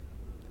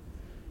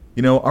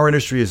Our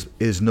industry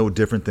is no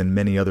different than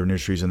many other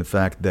industries in the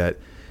fact that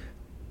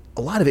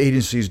a lot of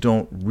agencies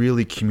don't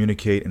really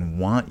communicate and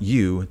want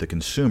you, the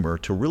consumer,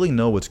 to really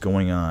know what's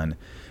going on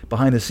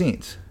behind the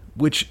scenes,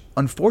 which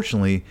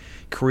unfortunately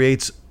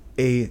creates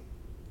a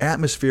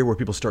atmosphere where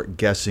people start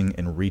guessing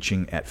and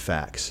reaching at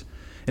facts.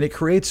 And it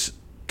creates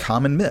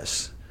common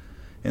myths.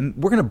 And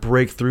we're going to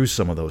break through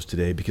some of those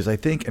today because I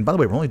think, and by the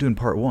way, we're only doing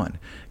part one,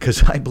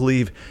 because I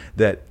believe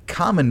that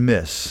common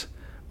myths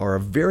are a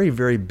very,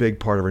 very big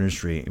part of our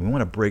industry, and we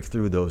want to break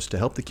through those to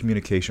help the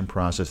communication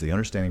process, the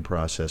understanding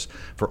process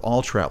for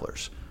all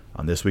travelers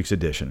on this week's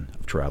edition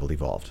of Travel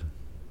Evolved.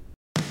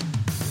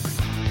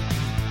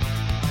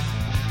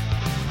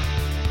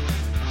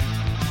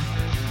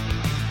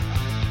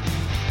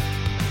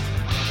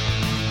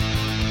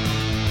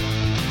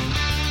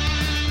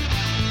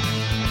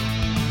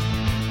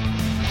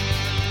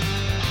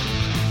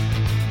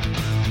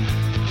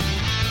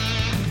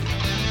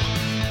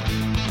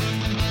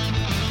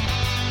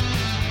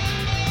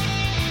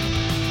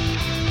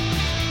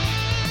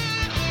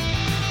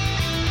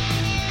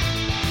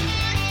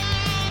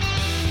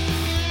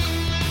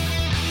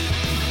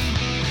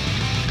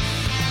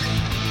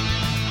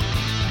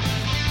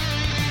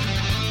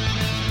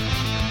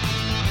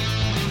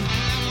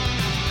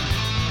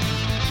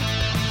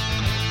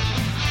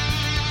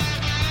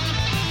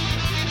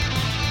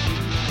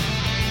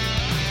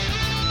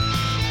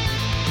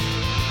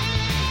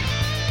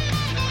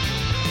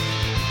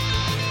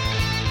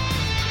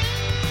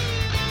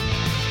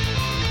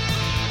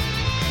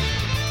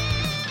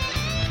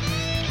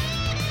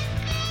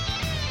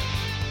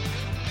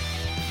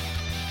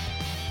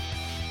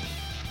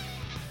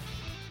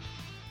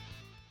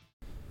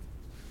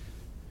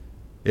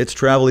 It's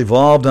Travel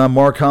Evolved. I'm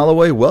Mark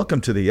Holloway.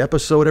 Welcome to the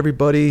episode,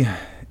 everybody.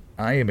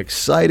 I am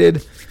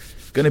excited.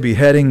 Going to be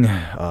heading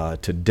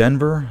to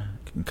Denver,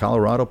 in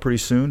Colorado, pretty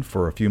soon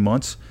for a few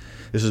months.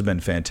 This has been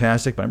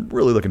fantastic, but I'm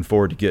really looking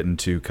forward to getting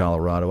to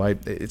Colorado.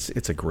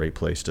 It's a great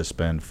place to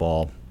spend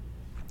fall.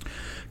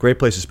 Great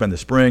place to spend the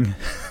spring.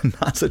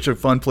 Not such a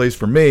fun place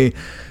for me.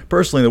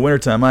 Personally, in the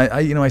wintertime,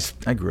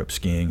 I grew up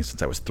skiing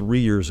since I was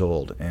 3 years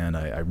old, and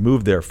I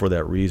moved there for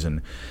that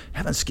reason.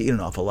 Haven't skied an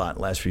awful lot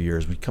the last few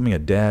years. Becoming a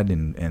dad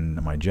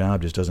and my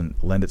job just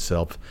doesn't lend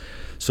itself.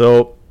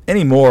 So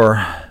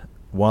anymore,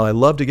 while I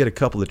love to get a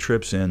couple of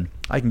trips in,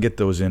 I can get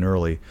those in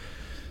early.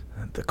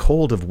 The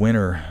cold of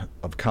winter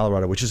of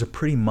Colorado, which is a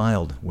pretty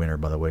mild winter,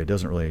 by the way, it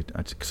doesn't really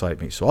excite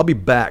me. So I'll be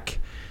back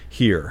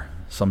here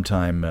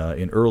sometime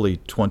in early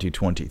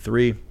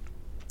 2023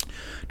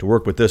 to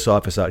work with this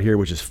office out here,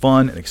 which is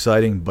fun and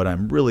exciting, but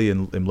I'm really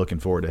am looking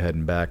forward to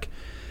heading back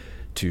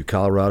to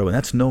Colorado, and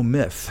that's no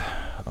myth.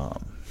 I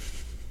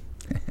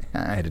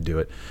had to do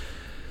it.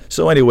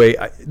 So anyway,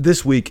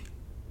 this week,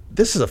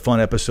 this is a fun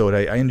episode.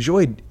 I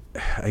enjoyed,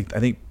 I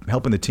think,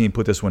 helping the team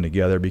put this one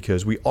together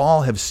because we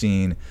all have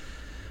seen,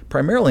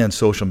 primarily on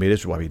social media,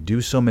 this is why we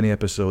do so many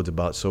episodes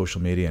about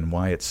social media and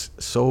why it's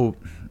so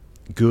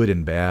good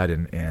and bad,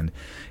 and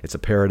it's a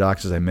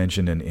paradox, as I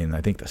mentioned in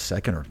I think the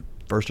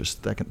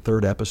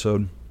third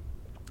episode,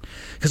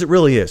 because it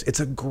really is.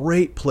 It's a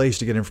great place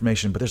to get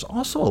information, but there's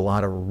also a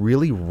lot of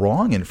really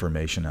wrong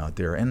information out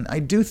there, and I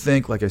do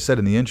think, like I said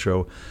in the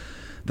intro,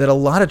 that a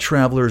lot of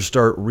travelers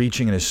start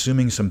reaching and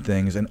assuming some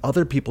things, and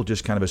other people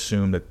just kind of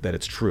assume that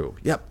it's true.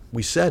 Yep,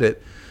 we said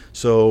it,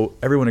 so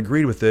everyone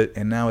agreed with it,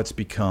 and now it's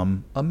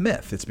become a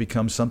myth. It's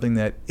become something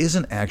that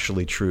isn't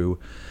actually true,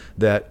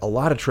 that a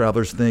lot of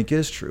travelers think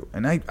is true.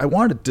 And I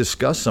wanted to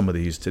discuss some of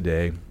these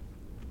today.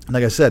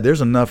 Like I said,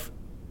 there's enough,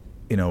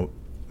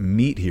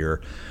 meat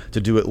here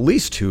to do at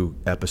least 2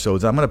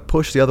 episodes. I'm going to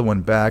push the other one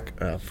back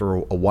for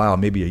a while,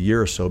 maybe a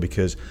year or so,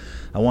 because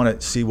I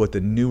want to see what the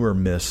newer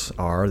myths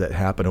are that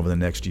happen over the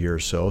next year or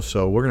so.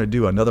 So we're going to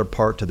do another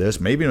part to this,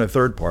 maybe in a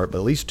third part, but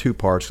at least 2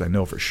 parts, because I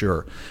know for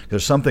sure.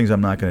 There's some things I'm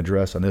not going to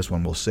address on this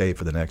one. We'll save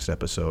for the next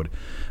episode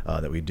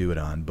that we do it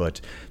on. But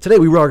today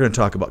we are going to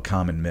talk about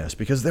common myths,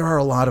 because there are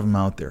a lot of them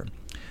out there.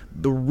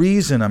 The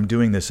reason I'm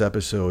doing this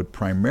episode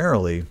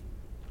primarily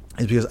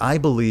is because I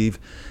believe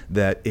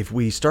that if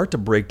we start to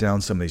break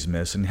down some of these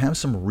myths and have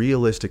some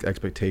realistic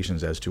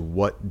expectations as to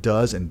what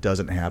does and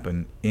doesn't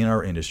happen in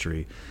our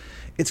industry,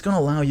 it's going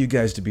to allow you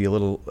guys to be a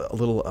little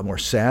more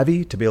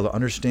savvy, to be able to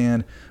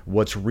understand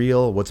what's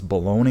real, what's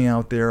baloney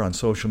out there on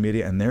social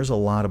media, and there's a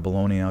lot of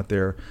baloney out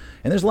there,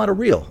 and there's a lot of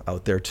real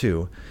out there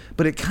too.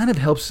 But it kind of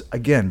helps,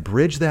 again,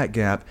 bridge that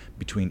gap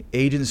between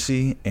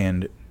agency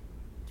and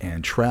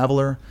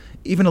traveler,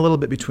 even a little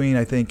bit between,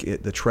 I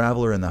think, the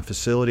traveler and the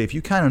facility. If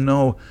you kind of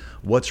know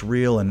what's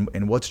real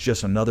and what's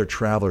just another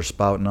traveler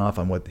spouting off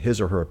on what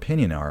his or her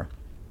opinion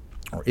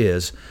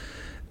is,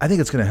 I think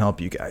it's going to help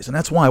you guys. And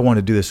that's why I want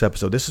to do this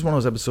episode. This is one of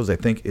those episodes I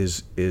think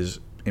is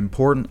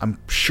important. I'm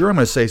sure I'm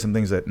going to say some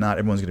things that not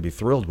everyone's going to be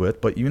thrilled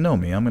with, but you know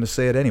me, I'm going to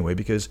say it anyway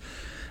because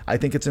I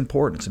think it's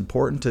important. It's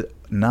important to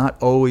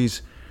not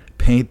always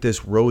paint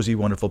this rosy,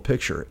 wonderful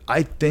picture.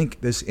 I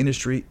think this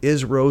industry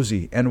is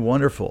rosy and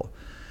wonderful.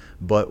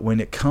 But when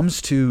it comes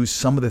to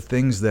some of the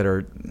things that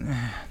are,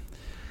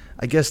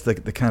 I guess the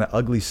kind of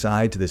ugly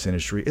side to this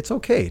industry, it's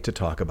okay to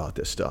talk about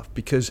this stuff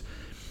because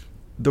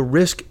the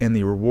risk and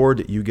the reward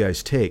that you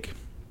guys take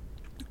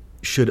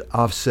should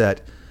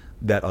offset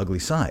that ugly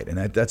side. And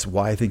that's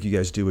why I think you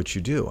guys do what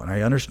you do. And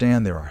I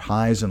understand there are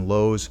highs and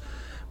lows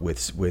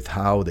with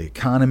how the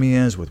economy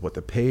is, with what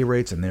the pay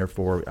rates, and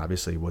therefore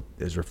obviously what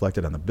is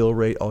reflected on the bill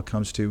rate all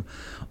comes to.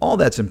 All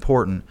that's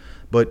important.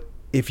 But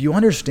if you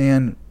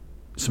understand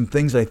some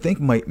things that I think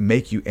might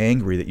make you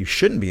angry that you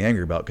shouldn't be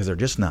angry about because they're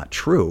just not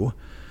true,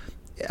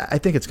 I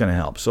think it's going to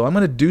help. So I'm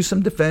going to do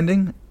some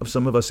defending of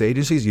some of us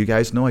agencies. You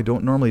guys know I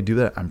don't normally do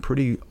that. I'm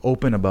pretty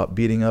open about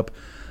beating up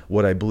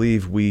what I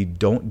believe we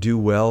don't do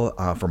well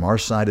from our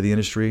side of the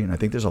industry, and I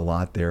think there's a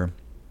lot there.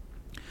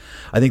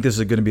 I think this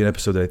is going to be an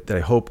episode that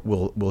I hope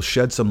will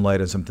shed some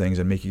light on some things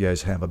and make you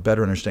guys have a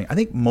better understanding. I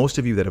think most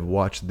of you that have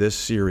watched this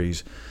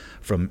series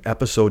from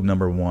episode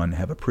number 1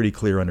 have a pretty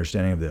clear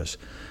understanding of this.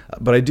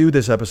 But I do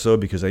this episode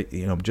because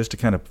just to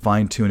kind of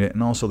fine tune it,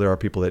 and also there are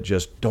people that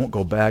just don't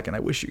go back, and I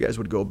wish you guys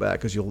would go back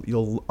because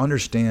you'll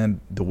understand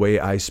the way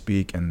I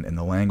speak and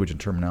the language and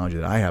terminology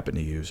that I happen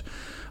to use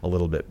a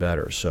little bit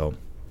better. So,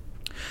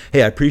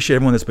 hey, I appreciate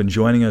everyone that's been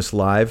joining us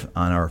live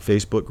on our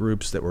Facebook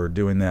groups that we're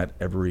doing that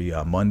every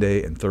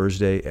Monday and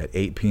Thursday at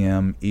 8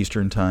 p.m.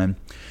 Eastern time.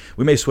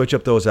 We may switch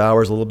up those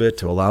hours a little bit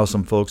to allow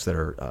some folks that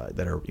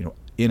are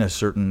in a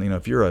certain,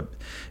 if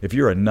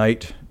you're a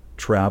night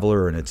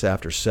traveler and it's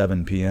after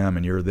 7 p.m.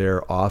 and you're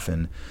there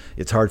often,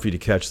 it's hard for you to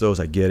catch those.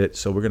 I get it.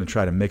 So we're going to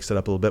try to mix it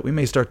up a little bit. We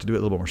may start to do it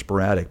a little bit more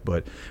sporadic,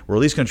 but we're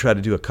at least going to try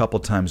to do a couple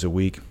times a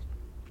week.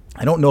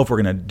 I don't know if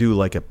we're going to do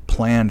like a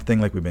planned thing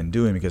like we've been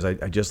doing because I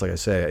just, like I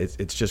say,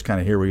 it's just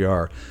kind of here we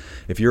are.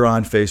 If you're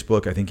on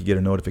Facebook, I think you get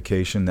a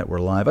notification that we're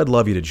live. I'd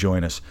love you to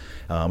join us.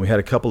 We had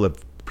a couple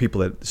of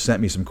people that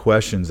sent me some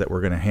questions that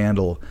we're going to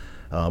handle,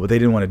 but they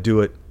didn't want to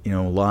do it,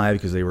 live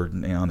because they were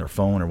on their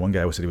phone, or one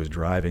guy said he was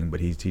driving, but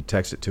he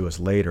texted to us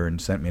later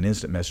and sent me an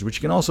instant message, which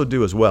you can also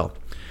do as well.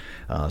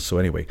 So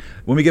anyway,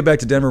 when we get back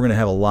to Denver, we're going to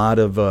have a lot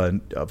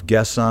of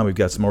guests on. We've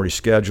got some already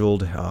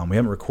scheduled. We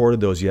haven't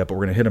recorded those yet, but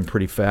we're going to hit them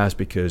pretty fast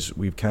because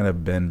we've kind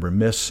of been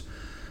remiss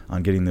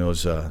on getting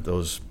those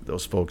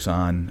folks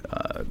on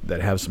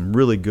that have some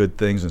really good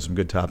things and some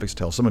good topics to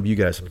tell. Some of you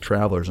guys are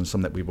travelers, and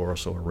some that we've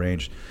also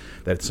arranged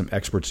that some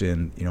experts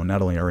in,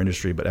 not only our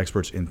industry, but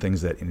experts in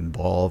things that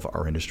involve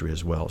our industry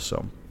as well.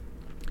 So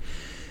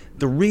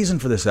the reason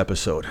for this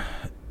episode,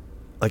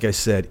 like I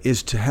said,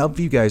 is to help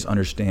you guys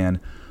understand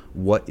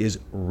what is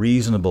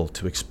reasonable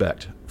to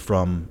expect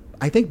from,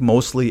 I think,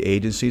 mostly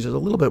agencies. There's a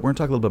little bit, we're going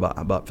to talk a little bit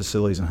about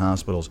facilities and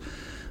hospitals,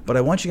 but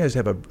I want you guys to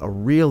have a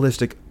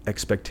realistic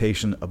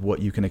expectation of what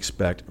you can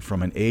expect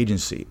from an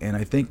agency. And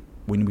I think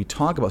when we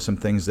talk about some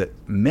things that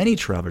many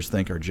travelers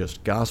think are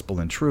just gospel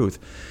and truth,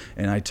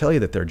 and I tell you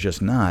that they're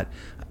just not,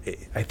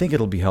 I think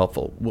it'll be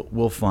helpful.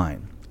 We'll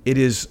find. It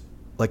is,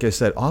 like I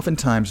said,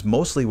 oftentimes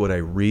mostly what I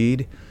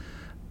read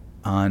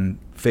on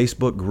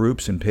Facebook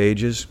groups and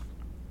pages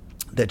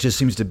that just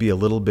seems to be a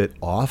little bit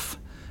off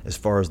as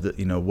far as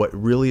what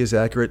really is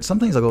accurate. Some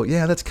things I go,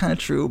 yeah, that's kind of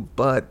true,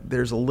 but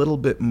there's a little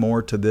bit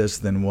more to this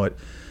than what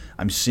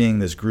I'm seeing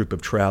this group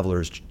of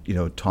travelers,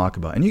 talk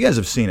about. And you guys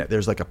have seen it.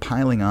 There's like a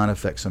piling on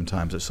effect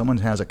sometimes. If someone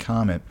has a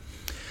comment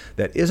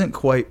that isn't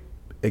quite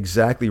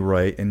exactly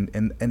right,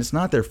 and it's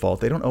not their fault.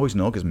 They don't always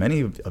know, because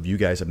many of you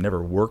guys have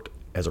never worked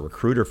as a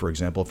recruiter, for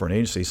example, for an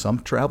agency. Some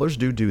travelers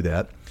do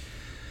that.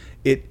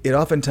 It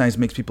oftentimes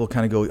makes people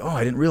kind of go, oh,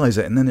 I didn't realize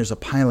that. And then there's a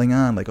piling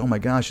on, like, oh my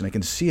gosh, and I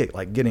can see it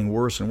like getting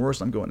worse and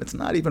worse. I'm going, it's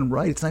not even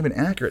right. It's not even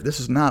accurate. This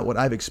is not what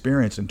I've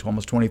experienced in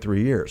almost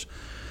 23 years.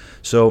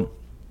 So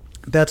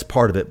that's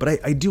part of it. But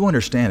I do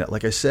understand it.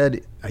 Like I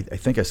said, I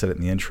think I said it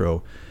in the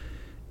intro,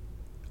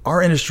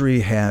 our industry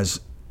has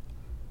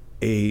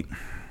a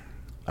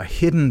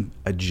hidden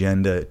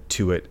agenda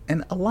to it,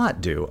 and a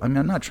lot do. I mean,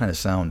 I'm not trying to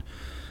sound,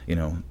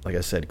 like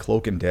I said,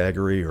 cloak and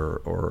daggery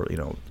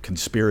or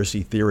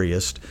conspiracy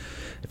theorist,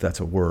 if that's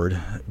a word.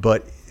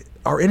 But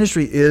our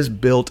industry is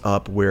built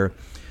up where,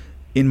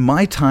 in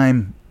my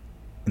time,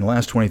 in the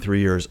last 23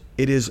 years,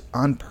 it is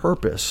on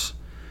purpose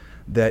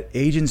that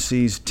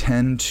agencies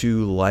tend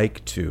to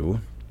like to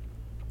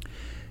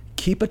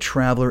keep a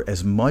traveler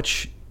as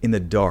much in the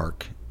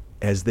dark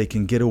as they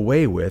can get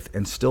away with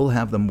and still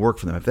have them work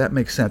for them, if that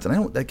makes sense.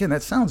 And again,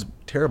 that sounds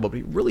terrible, but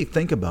you really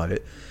think about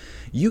it.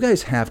 You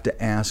guys have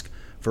to ask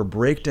for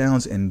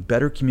breakdowns and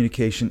better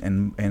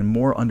communication and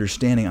more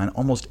understanding on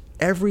almost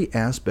every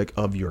aspect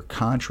of your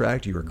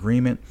contract, your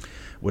agreement,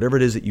 whatever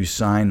it is that you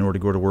sign in order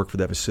to go to work for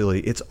that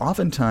facility. It's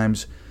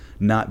oftentimes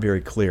not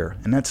very clear.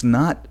 And that's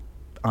not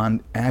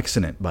on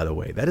accident, by the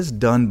way. That is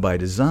done by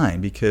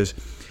design, because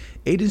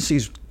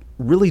agencies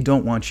really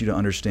don't want you to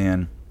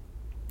understand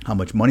how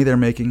much money they're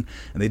making,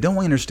 and they don't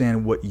want you to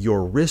understand what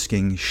you're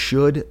risking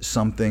should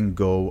something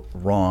go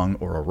wrong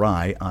or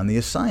awry on the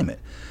assignment.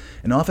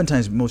 And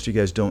oftentimes, most of you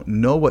guys don't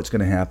know what's going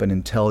to happen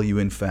until you,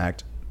 in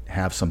fact,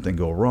 have something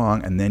go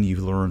wrong, and then you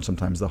learn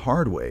sometimes the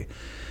hard way,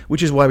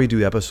 which is why we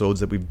do episodes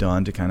that we've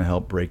done to kind of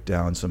help break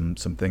down some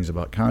things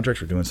about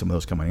contracts. We're doing some of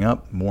those coming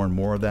up, more and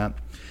more of that.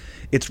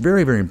 It's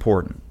very, very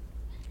important.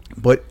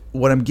 But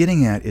what I'm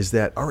getting at is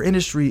that our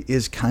industry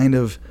is kind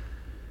of,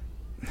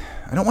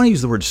 I don't want to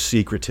use the word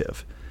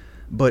secretive,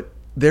 but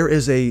there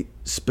is a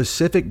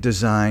specific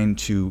design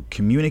to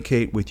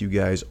communicate with you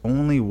guys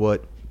only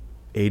what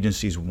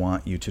agencies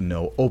want you to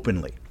know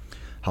openly.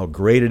 How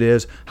great it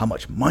is, how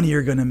much money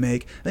you're going to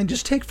make. And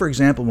just take, for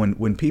example,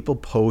 when people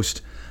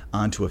post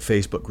onto a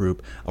Facebook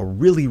group a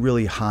really,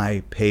 really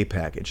high pay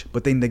package,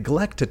 but they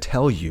neglect to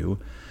tell you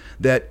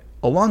that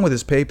along with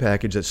this pay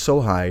package that's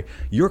so high,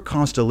 your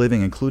cost of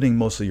living, including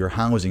most of your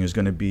housing, is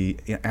going to be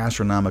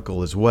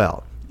astronomical as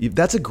well.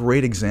 That's a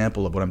great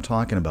example of what I'm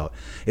talking about.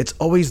 It's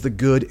always the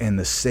good and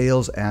the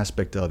sales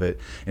aspect of it,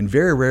 and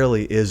very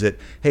rarely is it,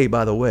 hey,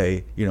 by the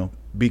way,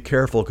 be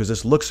careful because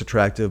this looks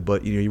attractive,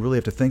 but you really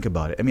have to think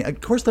about it. I mean, of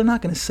course, they're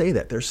not going to say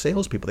that. They're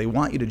salespeople. They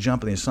want you to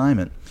jump on the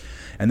assignment,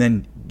 and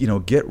then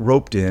get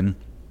roped in,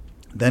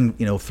 then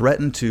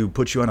threaten to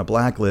put you on a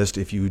blacklist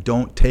if you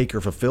don't take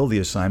or fulfill the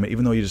assignment,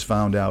 even though you just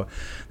found out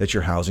that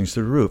your housing's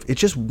through the roof.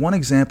 It's just one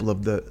example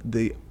of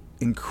the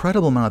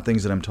incredible amount of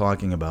things that I'm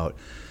talking about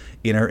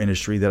in our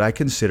industry that I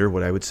consider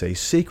what I would say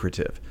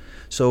secretive.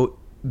 So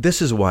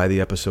this is why the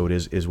episode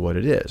is what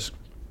it is.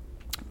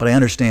 But I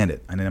understand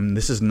it. And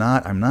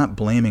I'm not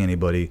blaming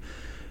anybody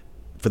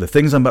for the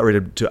things I'm about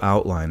ready to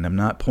outline. I'm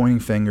not pointing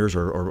fingers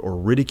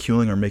or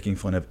ridiculing or making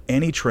fun of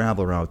any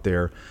traveler out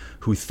there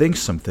who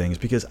thinks some things,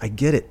 because I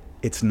get it.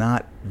 It's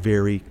not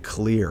very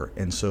clear.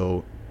 And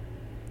so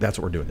that's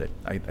what we're doing today.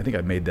 I think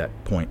I made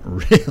that point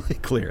really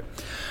clear.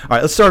 All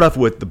right, let's start off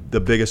with the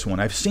biggest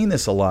one. I've seen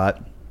this a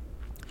lot.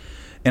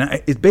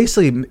 And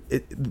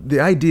the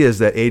idea is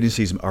that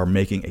agencies are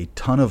making a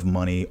ton of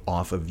money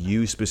off of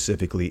you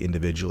specifically,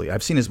 individually.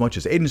 I've seen as much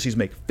as agencies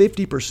make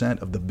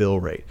 50% of the bill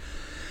rate.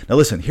 Now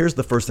listen, here's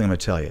the first thing I'm going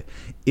to tell you.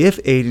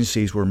 If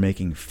agencies were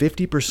making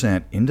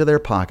 50% into their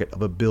pocket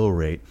of a bill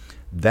rate,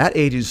 that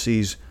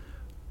agency's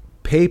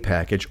pay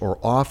package or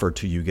offer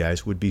to you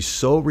guys would be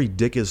so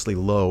ridiculously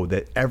low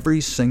that every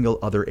single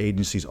other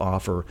agency's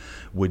offer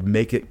would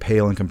make it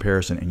pale in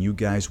comparison, and you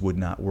guys would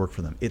not work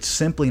for them. It's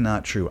simply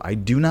not true. I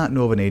do not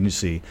know of an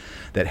agency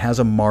that has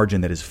a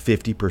margin that is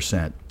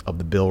 50% of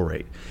the bill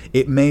rate.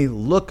 It may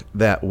look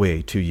that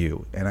way to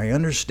you, and I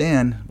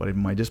understand what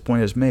my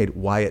point has made,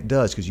 why it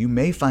does, because you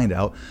may find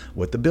out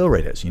what the bill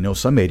rate is.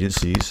 Some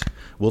agencies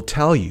will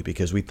tell you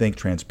because we think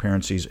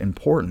transparency is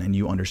important, and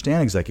you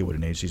understand exactly what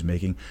an agency is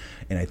making,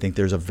 and I think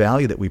there's a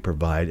value that we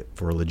provide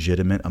for a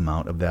legitimate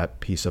amount of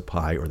that piece of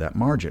pie or that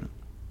margin.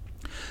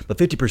 But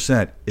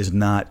 50% is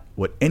not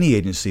what any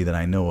agency that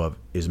I know of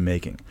is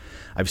making.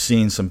 I've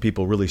seen some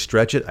people really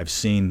stretch it. I've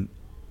seen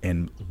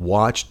and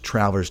watched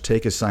travelers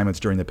take assignments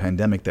during the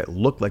pandemic that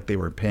looked like they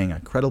were paying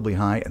incredibly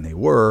high, and they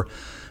were,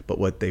 but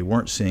what they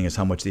weren't seeing is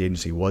how much the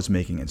agency was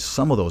making, and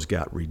some of those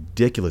got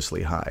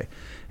ridiculously high.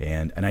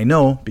 And I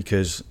know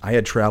because I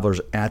had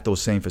travelers at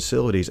those same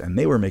facilities, and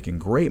they were making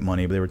great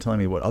money, but they were telling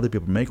me what other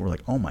people were making. We're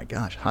like, oh my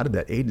gosh, how did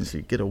that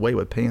agency get away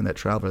with paying that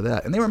traveler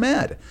that? And they were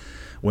mad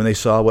when they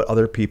saw what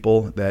other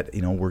people that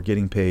were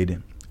getting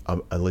paid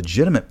a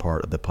legitimate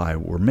part of the pie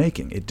we're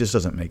making. It just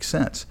doesn't make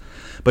sense.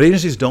 But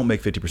agencies don't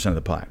make 50% of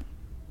the pie.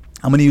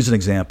 I'm going to use an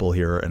example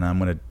here, and I'm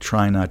going to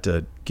try not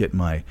to get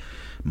my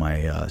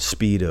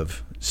speed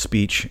of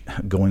speech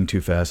going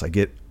too fast. I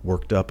get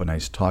worked up and I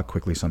talk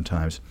quickly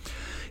sometimes.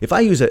 If I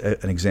use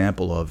an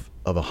example of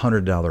a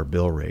 $100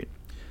 bill rate,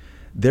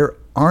 there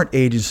aren't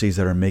agencies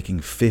that are making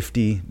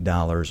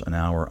 $50 an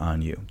hour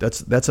on you.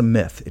 That's a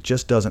myth. It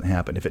just doesn't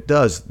happen. If it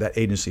does, that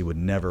agency would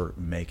never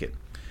make it.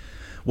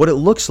 What it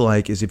looks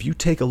like is if you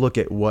take a look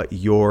at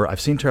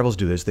I've seen travelers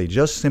do this, they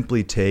just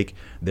simply take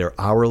their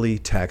hourly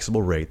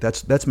taxable rate.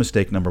 That's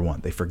mistake number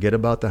one. They forget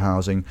about the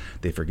housing.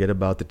 They forget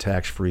about the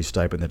tax-free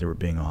stipend that they were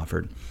being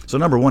offered. So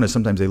number one is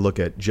sometimes they look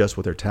at just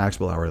what their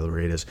taxable hourly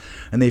rate is,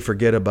 and they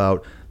forget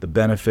about the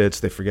benefits.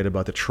 They forget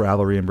about the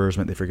travel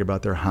reimbursement. They forget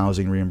about their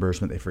housing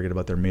reimbursement. They forget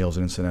about their meals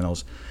and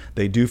incidentals.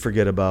 They do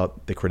forget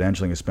about the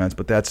credentialing expense,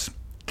 but that's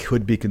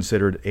could be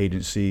considered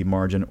agency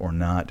margin or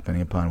not,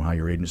 depending upon how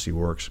your agency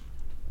works.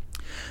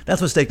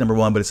 That's mistake number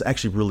one, but it's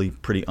actually really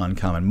pretty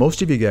uncommon.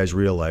 Most of you guys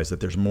realize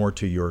that there's more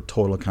to your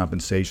total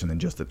compensation than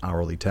just an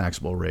hourly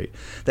taxable rate,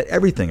 that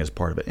everything is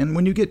part of it. And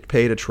when you get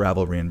paid a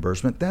travel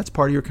reimbursement, that's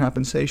part of your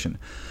compensation.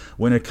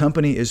 When a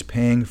company is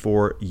paying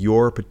for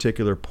your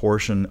particular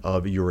portion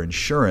of your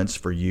insurance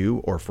for you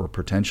or for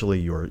potentially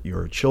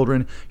your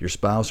children, your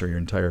spouse, or your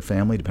entire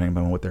family, depending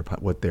on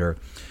what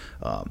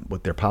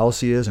their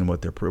policy is and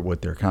what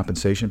their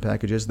compensation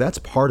package is, that's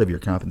part of your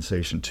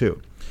compensation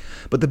too.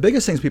 But the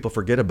biggest things people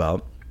forget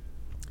about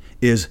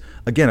is,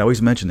 again, I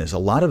always mention this, a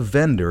lot of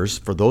vendors,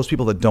 for those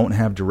people that don't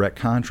have direct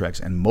contracts,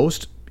 and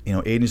most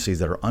agencies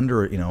that are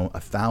under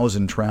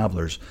 1,000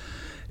 travelers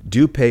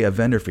do pay a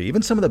vendor fee.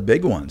 Even some of the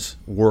big ones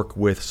work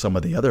with some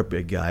of the other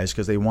big guys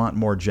because they want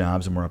more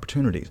jobs and more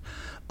opportunities.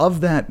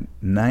 Of that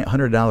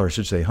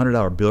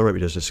 $100 bill rate we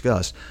just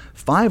discussed,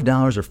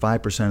 $5 or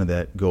 5% of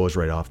that goes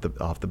right off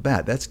the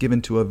bat. That's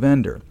given to a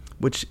vendor,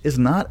 which is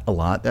not a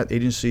lot. That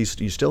agency,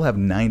 you still have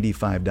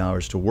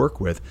 $95 to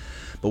work with.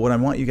 But what I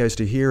want you guys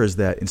to hear is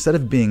that instead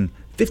of being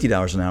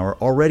 $50 an hour,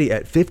 already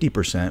at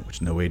 50%,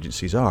 which no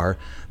agencies are,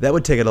 that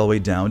would take it all the way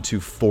down to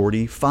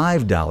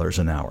 $45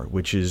 an hour,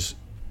 which is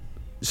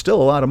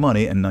still a lot of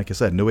money. And like I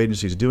said, no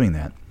agency is doing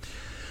that.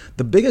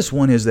 The biggest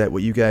one is that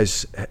what you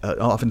guys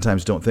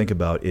oftentimes don't think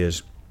about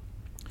is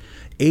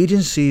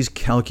agencies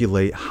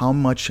calculate how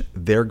much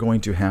they're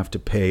going to have to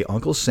pay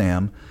Uncle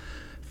Sam.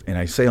 And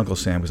I say Uncle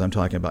Sam because I'm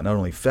talking about not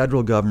only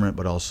federal government,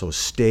 but also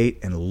state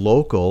and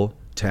local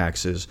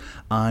taxes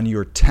on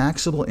your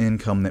taxable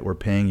income that we're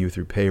paying you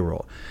through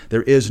payroll.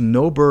 There is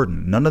no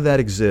burden. None of that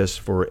exists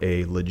for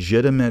a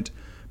legitimate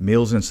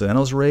meals and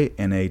incidentals rate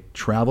and a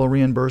travel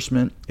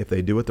reimbursement if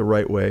they do it the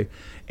right way,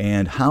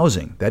 and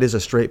housing. That is a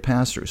straight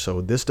pass-through.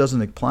 So this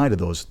doesn't apply to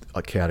those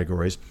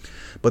categories.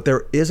 But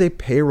there is a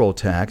payroll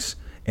tax,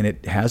 and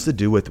it has to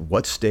do with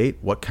what state,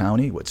 what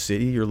county, what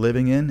city you're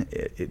living in.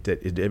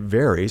 It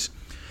varies.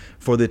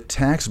 For the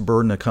tax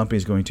burden a company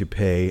is going to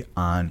pay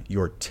on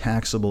your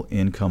taxable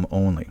income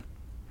only,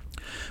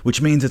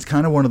 which means it's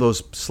kind of one of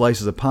those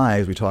slices of pie,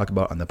 as we talk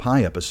about on the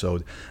pie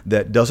episode,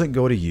 that doesn't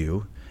go to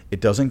you. It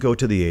doesn't go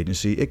to the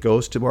agency. It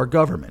goes to our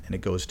government, and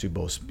it goes to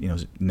both,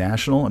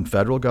 national and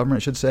federal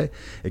government, I should say.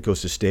 It goes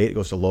to state. It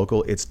goes to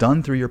local. It's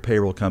done through your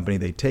payroll company.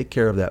 They take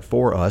care of that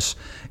for us,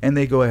 and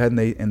they go ahead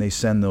and they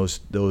send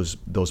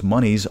those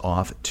monies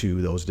off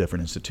to those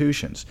different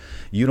institutions.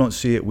 You don't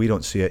see it. We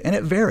don't see it, and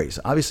it varies.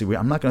 Obviously,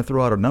 I'm not going to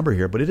throw out a number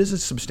here, but it is a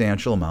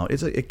substantial amount.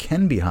 It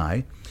can be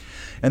high,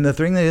 and the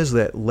thing is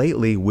that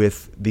lately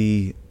with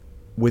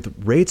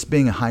rates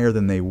being higher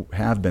than they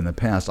have been in the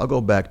past, I'll go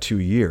back 2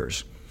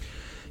 years.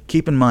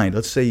 Keep in mind,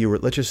 let's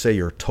just say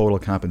your total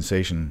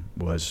compensation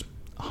was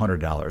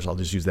 $100. I'll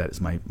just use that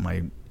as my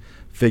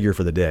figure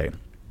for the day.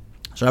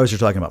 So I was just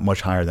talking about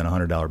much higher than a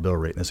 $100 bill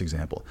rate in this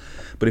example.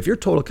 But if your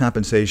total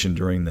compensation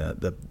during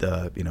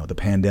the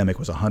pandemic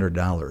was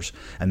 $100,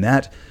 and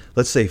that,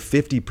 let's say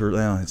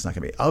 50%, it's not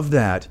going to be, of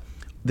that,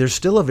 there's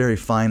still a very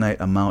finite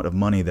amount of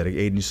money that an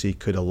agency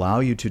could allow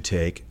you to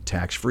take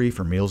tax-free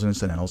for meals and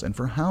incidentals and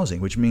for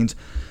housing, which means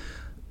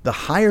the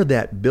higher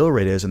that bill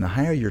rate is and the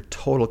higher your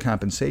total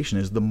compensation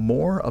is, the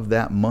more of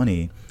that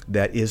money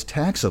that is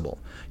taxable.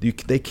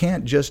 They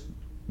can't just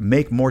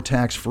make more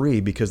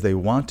tax-free because they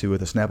want to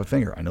with a snap of a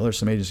finger. I know there's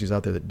some agencies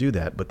out there that do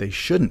that, but they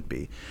shouldn't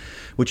be,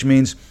 which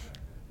means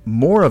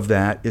more of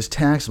that is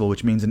taxable,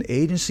 which means an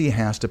agency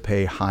has to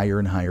pay higher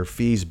and higher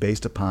fees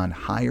based upon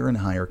higher and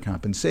higher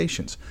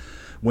compensations.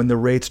 When the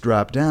rates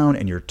drop down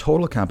and your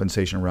total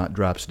compensation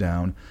drops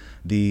down,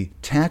 the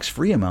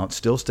tax-free amount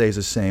still stays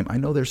the same. I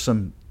know there's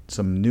some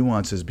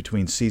nuances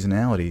between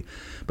seasonality,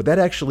 but that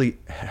actually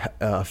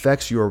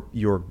affects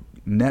your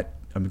net,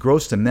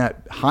 gross to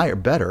net higher,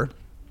 better.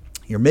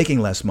 You're making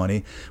less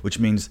money, which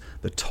means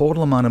the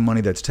total amount of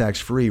money that's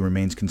tax-free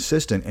remains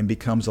consistent and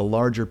becomes a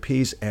larger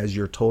piece as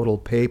your total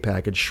pay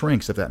package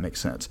shrinks, if that makes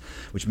sense,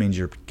 which means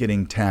you're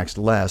getting taxed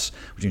less,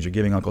 which means you're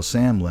giving Uncle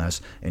Sam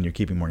less, and you're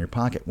keeping more in your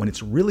pocket. When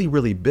it's really,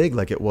 really big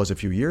like it was a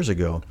few years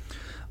ago,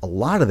 a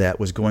lot of that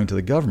was going to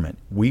the government.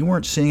 We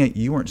weren't seeing it,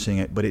 you weren't seeing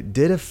it, but it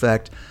did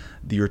affect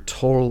the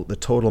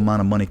total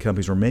amount of money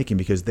companies were making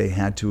because they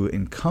had to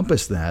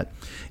encompass that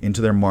into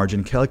their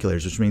margin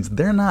calculators, which means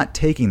they're not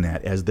taking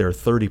that as their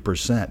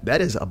 30%. That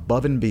is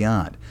above and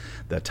beyond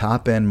the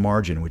top end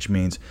margin, which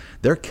means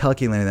they're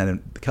calculating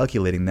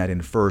that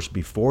in first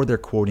before they're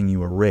quoting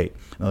you a rate.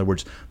 In other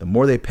words, the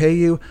more they pay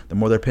you, the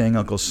more they're paying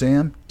Uncle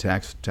Sam,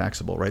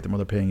 taxable, right? The more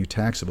they're paying you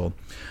taxable.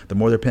 The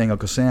more they're paying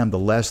Uncle Sam, the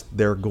less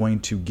they're going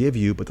to give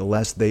you, but the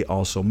less they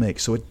also make.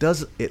 So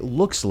it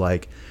looks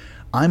like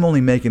I'm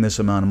only making this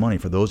amount of money.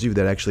 For those of you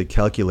that actually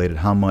calculated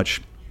how much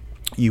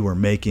you were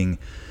making,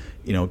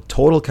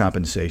 total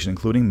compensation,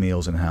 including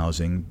meals and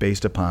housing,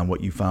 based upon what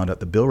you found out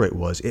the bill rate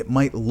was, it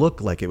might look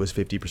like it was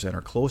 50%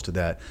 or close to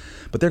that,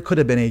 but there could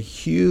have been a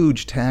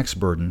huge tax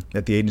burden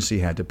that the agency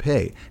had to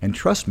pay. And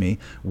trust me,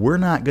 we're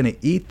not going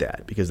to eat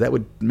that because that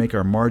would make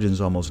our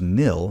margins almost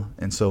nil.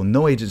 And so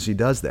no agency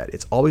does that.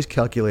 It's always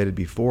calculated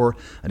before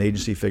an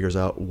agency figures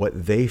out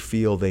what they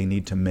feel they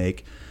need to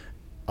make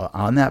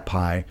on that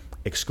pie,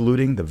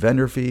 excluding the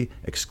vendor fee,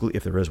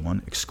 if there is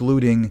one,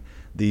 excluding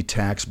the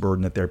tax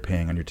burden that they're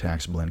paying on your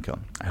taxable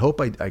income. I hope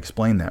I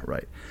explained that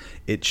right.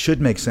 It should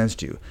make sense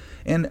to you.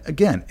 And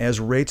again, as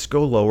rates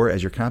go lower,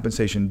 as your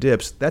compensation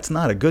dips, that's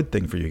not a good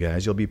thing for you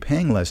guys. You'll be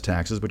paying less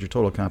taxes, but your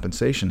total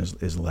compensation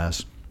is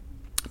less.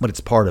 But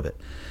it's part of it.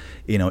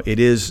 It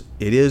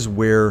is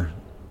where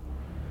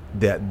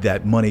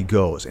that money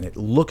goes, and it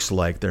looks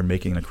like they're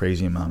making a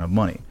crazy amount of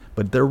money,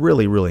 but they're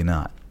really, really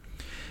not.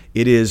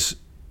 It is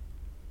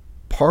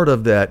part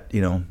of that,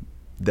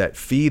 that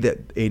fee that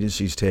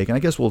agencies take, and I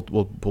guess we'll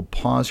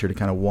pause here to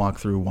kind of walk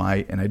through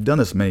why, and I've done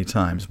this many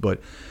times, but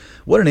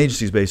what an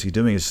agency is basically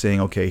doing is saying,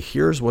 okay,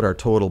 here's what our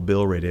total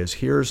bill rate is.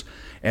 Here's,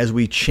 as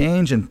we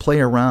change and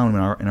play around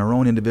in our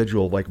own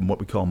individual, like what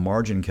we call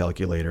margin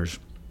calculators,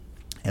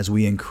 As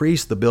we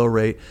increase the bill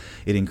rate,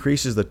 it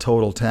increases the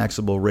total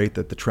taxable rate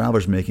that the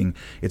traveler's making.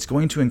 It's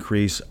going to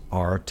increase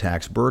our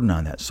tax burden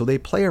on that. So they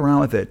play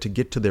around with it to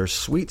get to their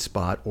sweet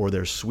spot or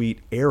their sweet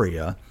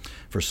area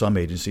for some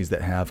agencies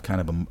that have kind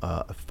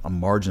of a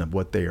margin of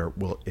what they are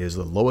is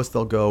the lowest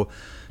they'll go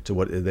to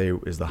what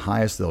is the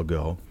highest they'll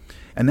go.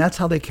 And that's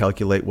how they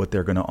calculate what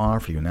they're going to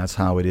offer you. And that's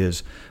how it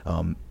is.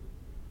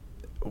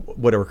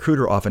 What a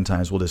recruiter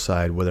oftentimes will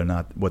decide whether or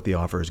not what the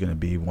offer is going to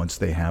be once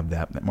they have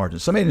that margin.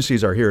 Some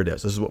agencies are, here it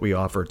is. This is what we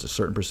offer. It's a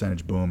certain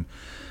percentage, boom.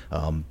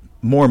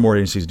 More and more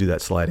agencies do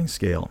that sliding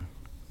scale.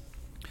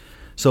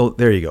 So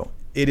there you go.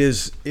 It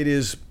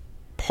is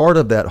part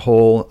of that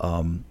whole,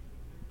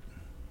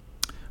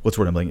 what's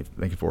the word I'm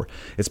looking for?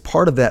 It's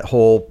part of that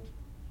whole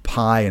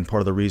pie and part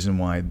of the reason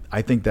why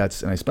I think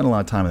that's, and I spend a lot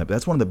of time on that, but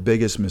that's one of the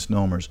biggest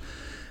misnomers.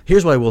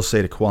 Here's what I will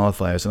say to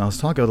qualify us, and I'll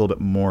talk a little bit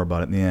more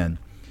about it in the end.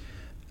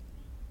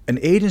 An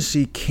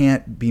agency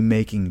can't be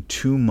making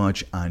too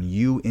much on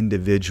you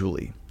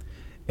individually.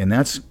 And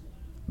that's,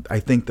 I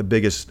think, the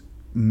biggest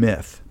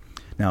myth.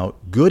 Now,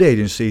 good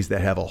agencies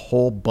that have a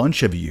whole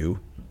bunch of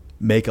you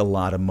make a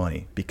lot of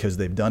money because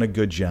they've done a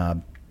good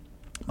job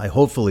by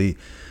hopefully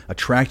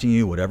attracting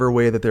you whatever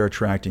way that they're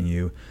attracting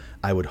you.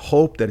 I would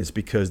hope that it's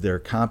because they're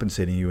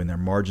compensating you and their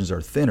margins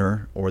are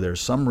thinner, or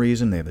there's some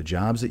reason they have the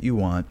jobs that you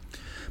want.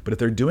 But if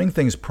they're doing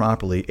things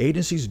properly,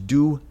 agencies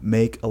do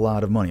make a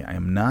lot of money. I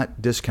am not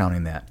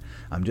discounting that.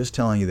 I'm just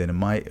telling you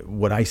that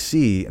what I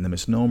see in the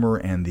misnomer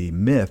and the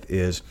myth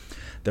is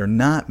they're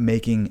not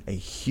making a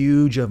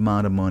huge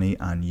amount of money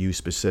on you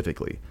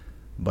specifically.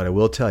 But I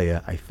will tell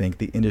you, I think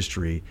the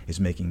industry is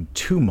making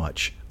too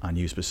much on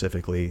you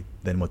specifically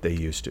than what they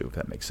used to, if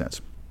that makes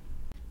sense.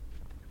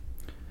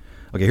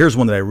 Okay, here's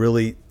one that I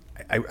really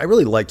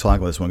like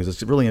talking about this one because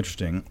it's really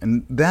interesting.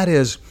 And that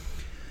is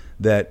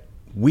that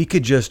we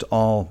could just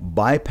all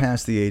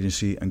bypass the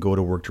agency and go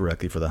to work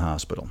directly for the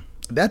hospital.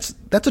 That's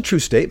a true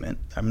statement.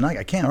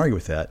 I can't argue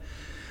with that.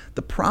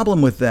 The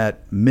problem with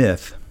that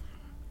myth,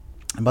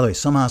 and by the way,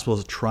 some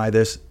hospitals try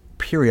this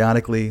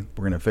periodically.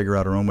 We're going to figure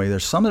out our own way.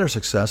 There's some that are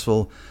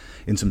successful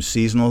in some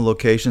seasonal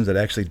locations that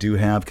actually do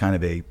have kind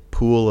of a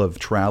pool of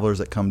travelers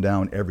that come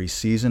down every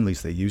season, at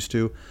least they used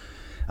to.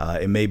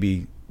 It may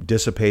be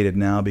dissipated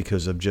now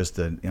because of just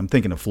I'm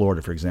thinking of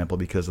Florida, for example,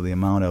 because of the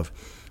amount of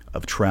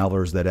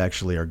travelers that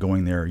actually are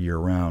going there year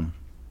round.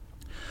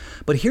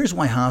 But here's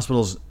why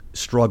hospitals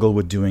struggle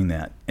with doing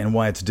that and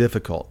why it's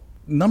difficult.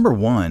 Number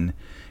one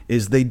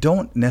is they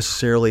don't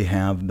necessarily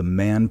have the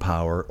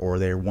manpower, or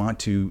they want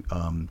to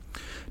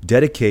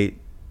dedicate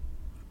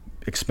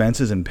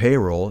expenses and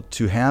payroll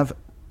to have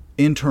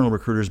internal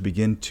recruiters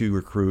begin to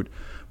recruit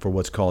for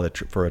what's called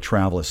for a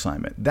travel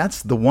assignment.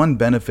 That's the one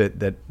benefit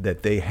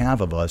that they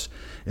have of us,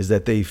 is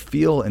that they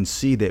feel and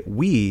see that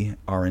we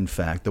are in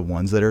fact the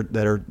ones that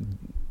are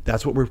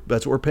that's what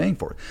we're paying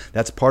for.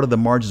 That's part of the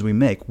margins we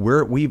make.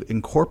 We've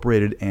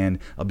incorporated and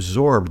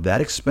absorbed that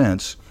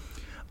expense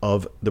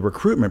of the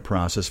recruitment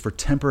process for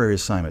temporary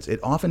assignments. It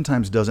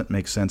oftentimes doesn't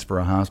make sense for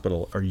a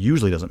hospital, or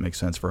usually doesn't make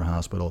sense for a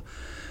hospital,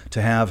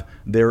 to have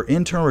their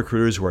internal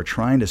recruiters who are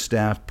trying to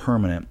staff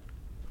permanent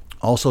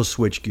also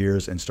switch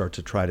gears and start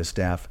to try to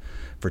staff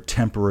for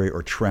temporary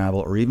or travel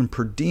or even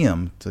per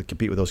diem to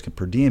compete with those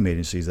per diem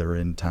agencies that are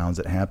in towns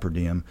that have per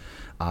diem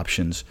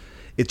options.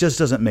 It just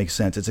doesn't make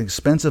sense. It's an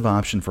expensive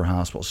option for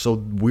hospitals. So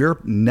we're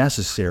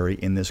necessary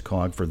in this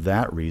cog for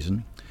that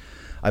reason.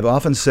 I've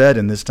often said,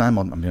 and this time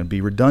I'm going to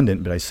be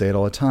redundant, but I say it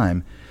all the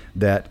time,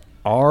 that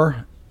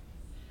our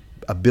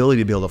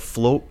ability to be able to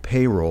float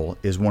payroll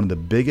is one of the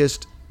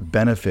biggest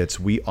benefits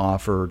we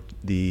offer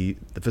the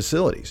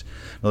facilities.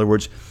 In other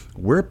words,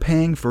 we're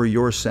paying for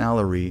your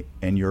salary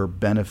and your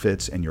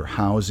benefits and your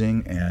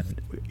housing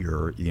and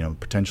your,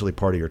 potentially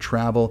part of your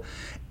travel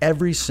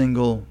every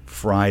single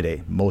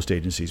Friday. Most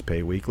agencies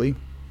pay weekly.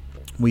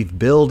 We've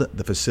billed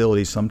the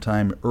facility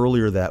sometime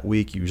earlier that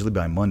week, usually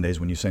by Mondays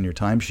when you send your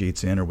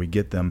timesheets in or we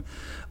get them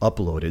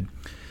uploaded.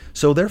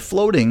 So they're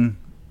floating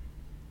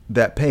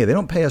that pay. They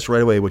don't pay us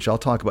right away, which I'll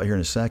talk about here in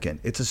a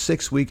second. It's a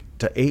 6-week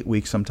to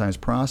 8-week sometimes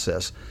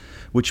process,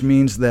 which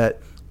means that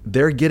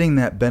they're getting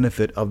that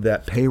benefit of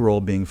that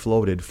payroll being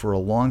floated for a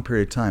long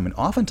period of time. And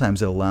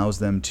oftentimes it allows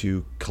them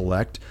to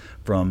collect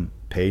from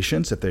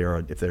patients if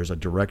there's a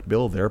direct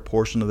bill, their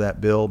portion of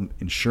that bill,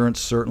 insurance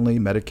certainly,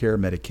 Medicare,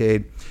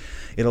 Medicaid.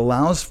 It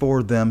allows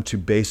for them to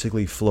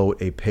basically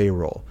float a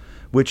payroll,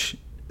 which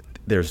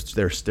they're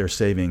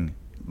saving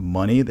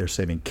money, they're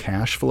saving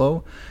cash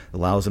flow,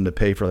 allows them to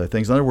pay for other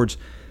things. In other words,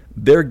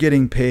 they're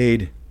getting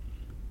paid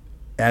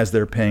as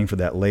they're paying for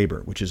that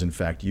labor, which is in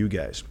fact you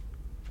guys.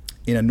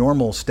 In a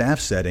normal staff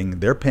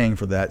setting, they're paying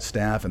for that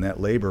staff and that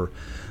labor.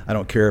 I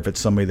don't care if it's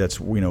somebody that's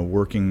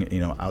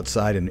working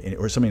outside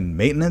or somebody in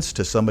maintenance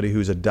to somebody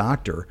who's a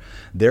doctor.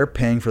 They're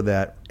paying for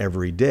that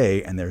every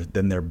day, and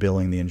then they're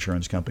billing the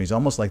insurance companies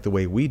almost like the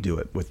way we do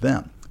it with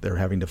them. They're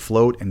having to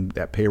float and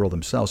that payroll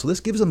themselves. So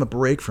this gives them a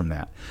break from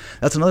that.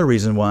 That's another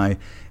reason why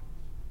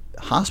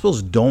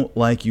hospitals don't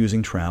like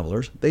using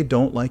travelers. They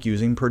don't like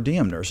using per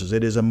diem nurses.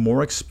 It is a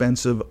more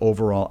expensive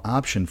overall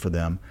option for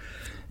them.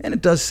 And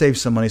it does save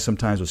some money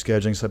sometimes with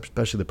scheduling,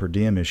 especially the per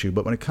diem issue.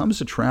 But when it comes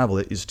to travel,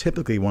 it is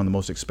typically one of the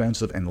most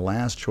expensive and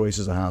last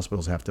choices the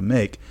hospitals have to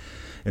make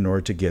in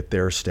order to get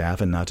their staff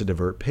and not to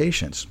divert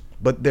patients.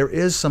 But there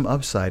is some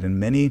upside, and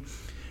many,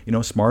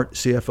 smart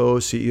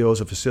CFOs,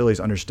 CEOs of facilities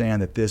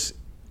understand that this,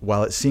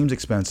 while it seems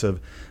expensive,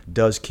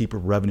 does keep a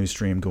revenue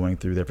stream going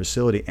through their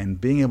facility.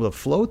 And being able to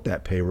float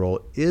that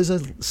payroll is a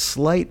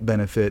slight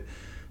benefit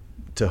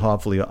to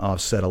hopefully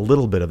offset a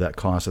little bit of that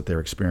cost that they're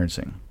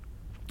experiencing.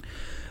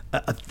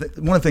 One of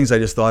the things I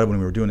just thought of when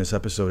we were doing this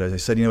episode, as I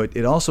said,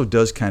 it also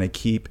does kind of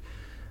keep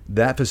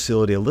that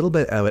facility a little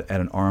bit at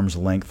an arm's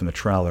length from the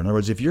traveler. In other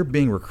words, if you're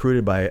being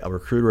recruited by a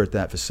recruiter at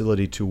that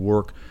facility to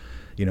work,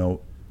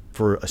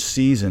 for a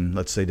season,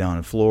 let's say down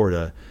in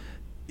Florida,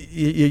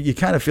 you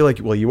kind of feel like,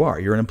 well,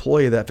 you're an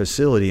employee of that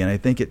facility, and I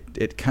think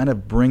it kind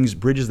of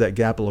bridges that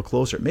gap a little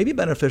closer. It may be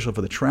beneficial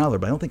for the traveler,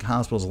 but I don't think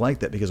hospitals like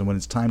that, because when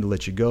it's time to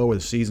let you go or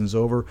the season's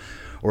over,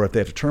 or if they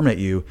have to terminate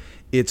you,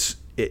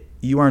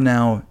 you are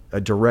now a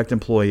direct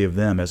employee of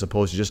them, as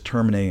opposed to just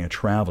terminating a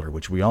traveler,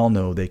 which we all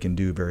know they can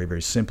do very,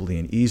 very simply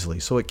and easily.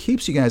 So it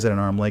keeps you guys at an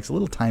arm's length, a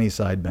little tiny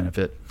side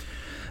benefit.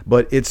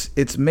 But it's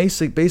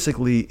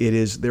basically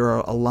there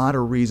are a lot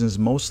of reasons,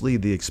 mostly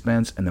the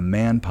expense and the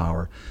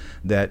manpower,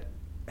 that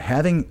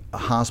having a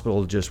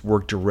hospital just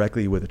work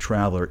directly with a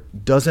traveler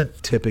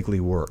doesn't typically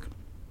work.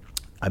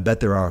 I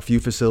bet there are a few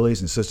facilities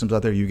and systems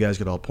out there you guys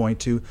could all point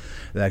to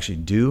that actually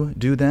do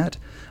that.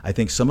 I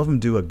think some of them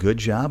do a good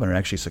job and are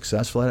actually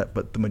successful at it,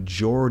 but the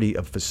majority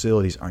of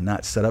facilities are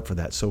not set up for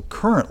that. So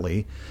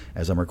currently,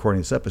 as I'm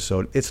recording this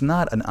episode, it's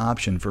not an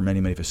option for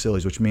many, many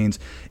facilities, which means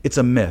it's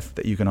a myth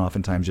that you can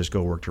oftentimes just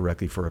go work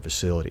directly for a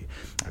facility.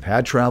 I've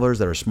had travelers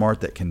that are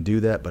smart that can do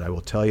that, but I will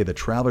tell you the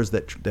travelers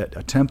that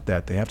attempt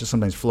that, they have to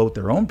sometimes float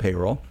their own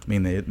payroll,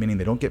 meaning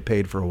they don't get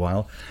paid for a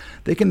while.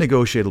 They can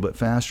negotiate a little bit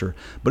faster,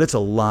 but it's a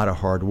lot of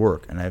hard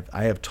work. And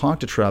I have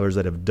talked to travelers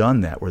that have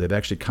done that, where they've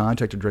actually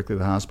contacted directly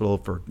the hospital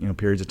for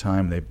periods of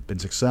time. They've been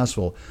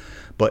successful,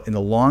 but in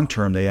the long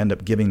term, they end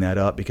up giving that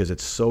up because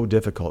it's so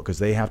difficult, because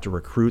they have to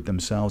recruit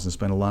themselves and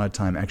spend a lot of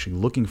time actually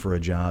looking for a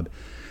job.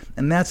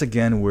 And that's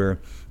again where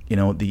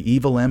the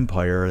evil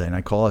empire, and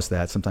I call us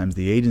that, sometimes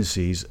the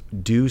agencies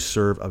do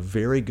serve a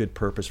very good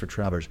purpose for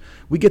travelers.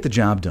 We get the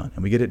job done,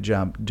 and we get it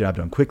job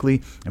done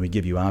quickly, and we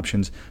give you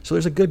options. So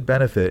there's a good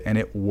benefit, and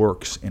it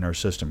works in our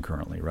system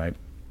currently, right?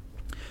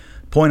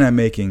 Point I'm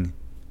making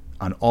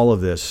on all of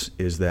this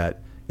is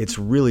that it's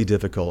really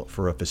difficult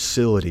for a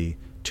facility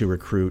to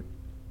recruit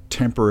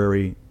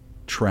temporary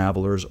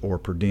travelers or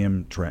per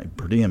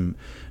diem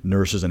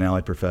nurses and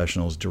allied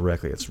professionals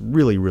directly. It's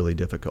really, really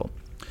difficult.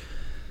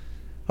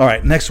 All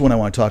right, next one I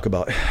want to talk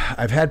about.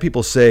 I've had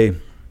people say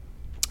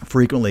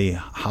frequently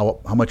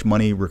how much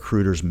money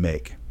recruiters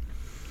make.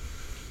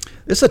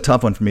 This is a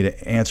tough one for me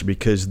to answer,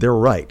 because they're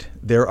right.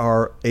 There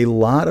are a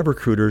lot of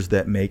recruiters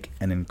that make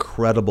an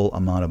incredible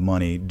amount of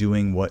money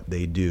doing what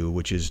they do,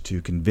 which is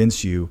to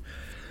convince you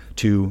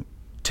to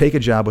take a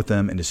job with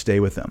them and to stay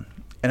with them.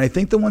 And I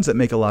think the ones that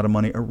make a lot of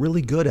money are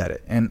really good at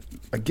it. And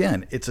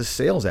again, it's a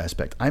sales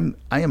aspect. I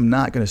am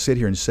not going to sit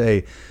here and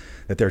say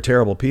that they're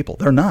terrible people.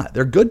 They're not.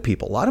 They're good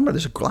people.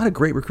 There's a lot of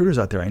great recruiters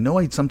out there. I know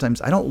I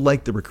don't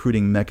like the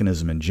recruiting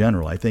mechanism in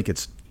general. I think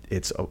it's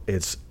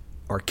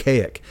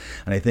archaic,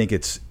 and I think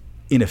it's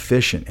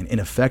inefficient and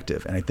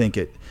ineffective. And I think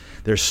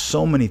there's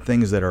so many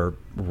things that are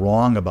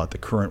wrong about the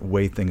current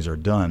way things are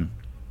done.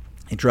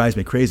 It drives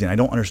me crazy, and I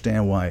don't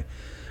understand why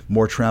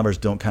more travelers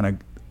don't kind of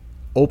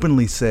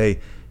openly say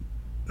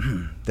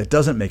that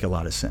doesn't make a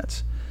lot of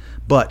sense.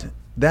 But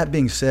that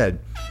being said,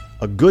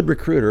 a good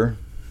recruiter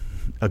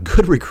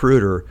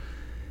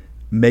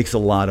makes a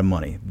lot of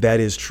money. That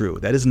is true.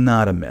 That is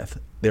not a myth.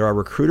 There are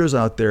recruiters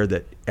out there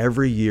that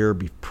every year,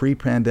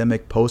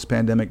 pre-pandemic,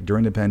 post-pandemic,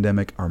 during the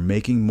pandemic, are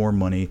making more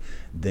money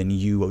than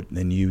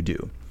you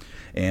do.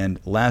 And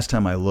last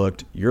time I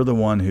looked, you're the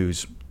one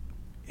who's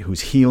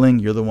healing.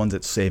 You're the ones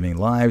that's saving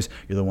lives.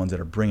 You're the ones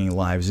that are bringing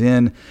lives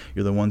in.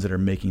 You're the ones that are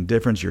making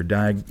difference. You're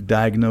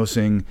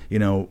diagnosing,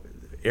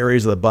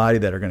 areas of the body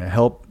that are going to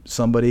help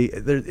somebody.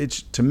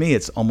 To me,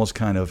 it's almost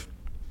kind of,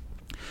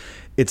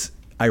 it's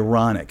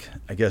ironic,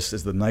 I guess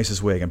is the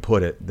nicest way I can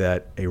put it,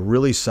 that a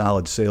really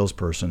solid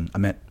salesperson,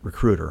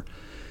 recruiter,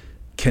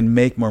 can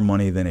make more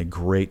money than a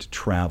great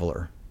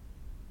traveler.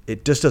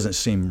 It just doesn't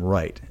seem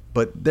right.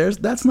 But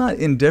that's not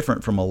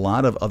indifferent from a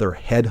lot of other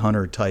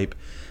headhunter type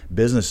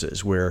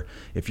businesses, where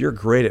if you're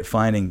great at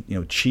finding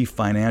chief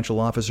financial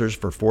officers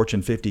for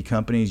Fortune 50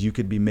 companies, you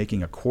could be making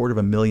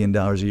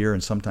 $250,000 a year,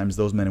 and sometimes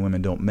those men and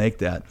women don't make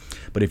that.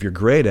 But if you're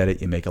great at it,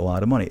 you make a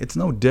lot of money. It's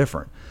no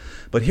different.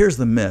 But here's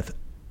the myth.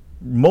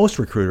 Most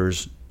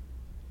recruiters,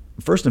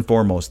 first and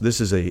foremost, this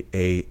is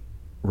a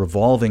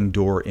revolving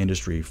door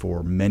industry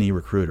for many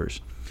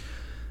recruiters.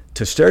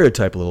 To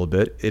stereotype a little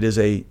bit, it is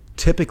the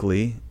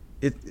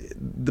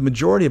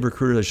majority of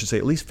recruiters, I should say,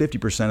 at least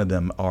 50% of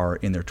them are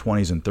in their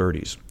 20s and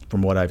 30s,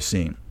 from what I've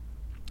seen.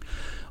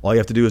 All you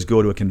have to do is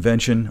go to a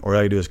convention, or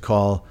all you do is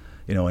call,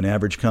 an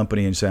average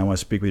company and say, I want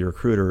to speak with your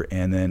recruiter,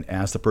 and then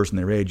ask the person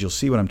their age, you'll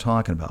see what I'm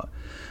talking about.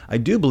 I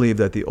do believe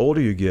that the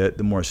older you get,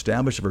 the more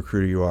established of a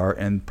recruiter you are,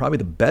 and probably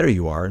the better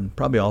you are, and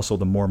probably also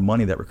the more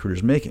money that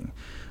recruiter's making.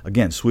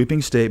 Again,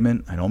 sweeping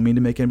statement, I don't mean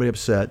to make anybody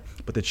upset,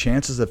 but the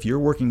chances if you're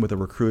working with a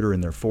recruiter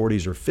in their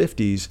 40s or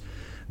 50s,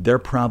 they're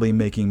probably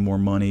making more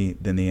money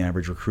than the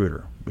average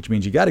recruiter, which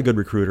means you got a good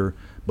recruiter,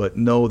 but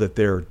know that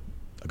they're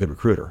a good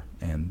recruiter,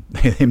 and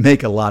they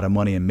make a lot of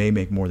money and may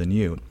make more than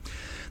you.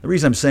 The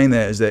reason I'm saying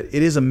that is that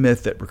it is a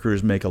myth that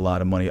recruiters make a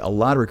lot of money. A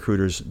lot of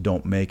recruiters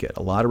don't make it.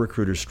 A lot of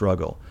recruiters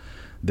struggle.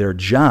 Their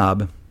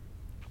job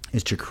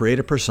is to create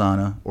a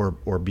persona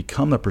or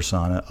become the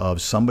persona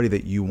of somebody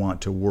that you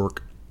want to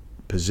work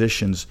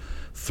positions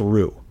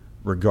through,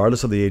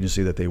 regardless of the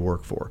agency that they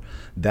work for.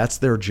 That's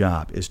their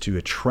job, is to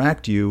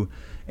attract you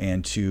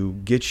and to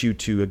get you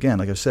to, again,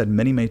 like I've said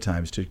many, many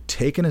times, to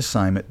take an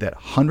assignment that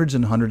hundreds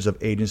and hundreds of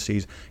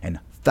agencies and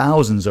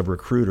thousands of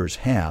recruiters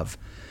have,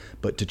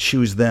 but to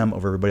choose them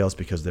over everybody else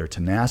because of their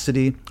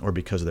tenacity or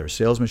because of their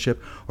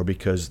salesmanship or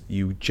because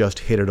you just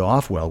hit it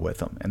off well with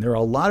them. And there are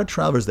a lot of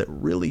travelers that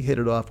really hit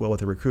it off well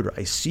with a recruiter.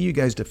 I see you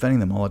guys defending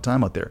them all the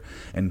time out there,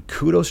 and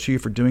kudos to you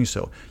for doing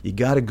so. You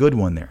got a good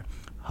one there.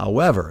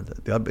 However,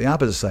 the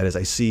opposite side is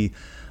I see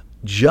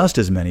just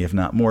as many, if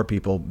not more,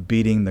 people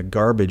beating the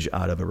garbage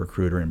out of a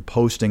recruiter and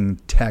posting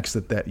texts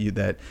that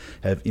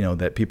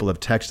people have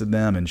texted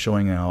them and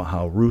showing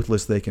how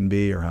ruthless they can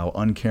be or how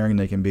uncaring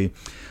they can be.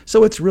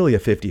 So it's really a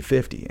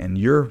 50-50, and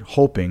you're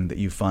hoping that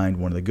you find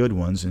one of the good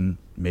ones, and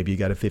maybe you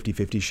got a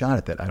 50-50 shot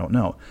at that. I don't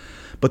know.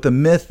 But the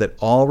myth that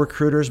all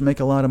recruiters make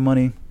a lot of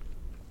money,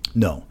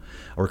 no.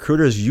 A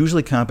recruiter is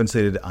usually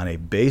compensated on a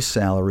base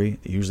salary.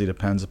 It usually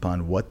depends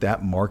upon what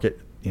that market.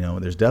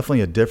 There's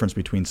definitely a difference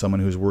between someone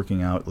who's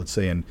working out, let's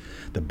say, in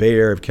the Bay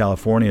Area of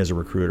California as a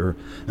recruiter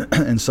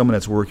and someone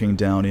that's working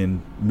down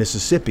in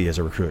Mississippi as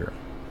a recruiter.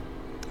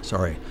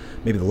 Sorry,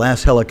 maybe the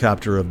last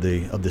helicopter of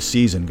the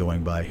season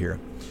going by here.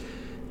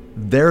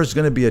 There's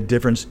going to be a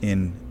difference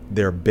in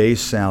their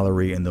base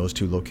salary in those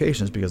two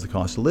locations because the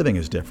cost of living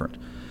is different.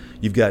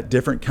 You've got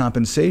different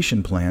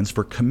compensation plans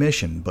for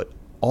commission, but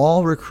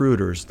all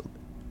recruiters,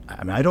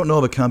 I don't know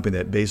of a company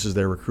that bases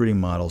their recruiting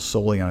model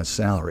solely on a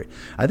salary.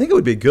 I think it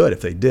would be good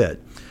if they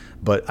did,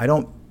 but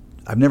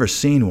I've never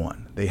seen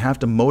one. They have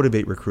to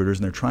motivate recruiters,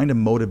 and they're trying to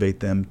motivate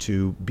them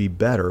to be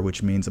better,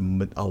 which means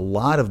a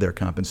lot of their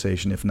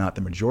compensation, if not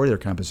the majority of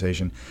their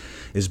compensation,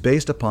 is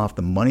based upon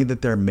the money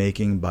that they're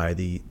making by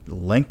the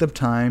length of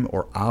time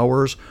or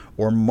hours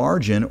or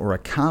margin or a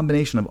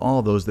combination of all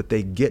of those that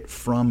they get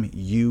from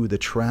you, the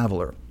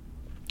traveler.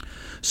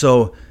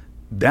 So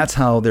that's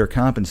how they're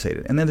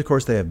compensated. And then, of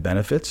course, they have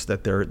benefits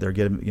that they're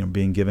getting,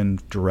 being given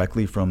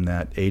directly from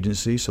that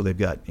agency. So they've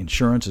got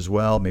insurance as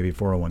well, maybe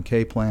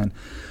 401k plan,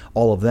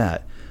 all of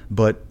that.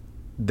 But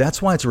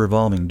that's why it's a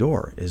revolving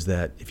door, is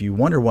that if you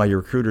wonder why your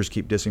recruiters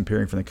keep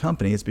disappearing from the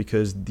company, it's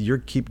because you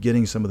keep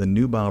getting some of the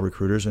nubile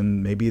recruiters,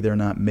 and maybe they're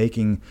not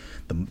making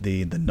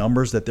the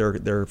numbers that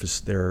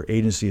their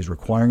agency is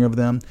requiring of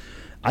them.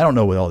 I don't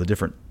know what all the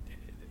different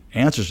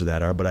answers to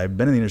that are, but I've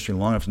been in the industry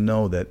long enough to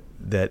know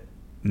that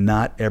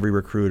not every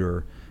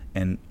recruiter,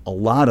 and a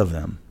lot of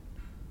them,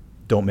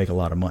 don't make a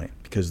lot of money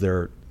because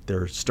they're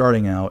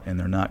starting out and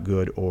they're not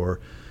good, or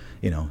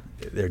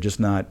they're just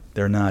not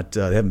they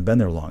haven't been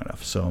there long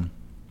enough. So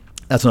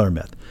that's another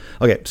myth.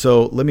 Okay,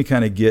 so let me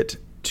kind of get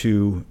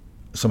to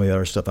some of the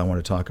other stuff I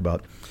want to talk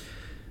about.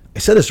 I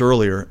said this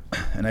earlier,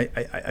 and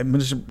I'm going to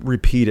just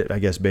repeat it, I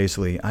guess.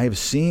 Basically, I have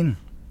seen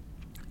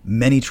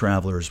many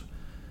travelers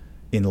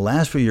in the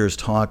last few years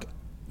talk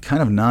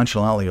kind of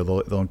nonchalantly, or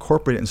they'll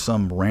incorporate it in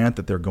some rant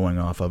that they're going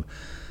off of,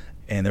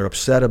 and they're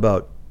upset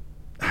about,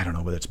 I don't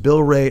know, whether it's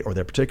bill rate or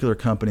their particular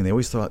company. They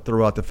always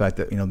throw out the fact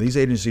that these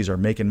agencies are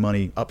making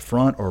money up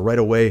front or right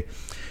away,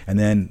 and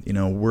then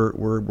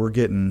we're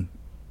getting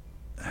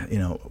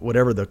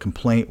whatever the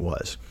complaint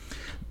was.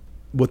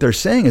 What they're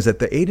saying is that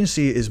the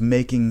agency is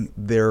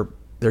they're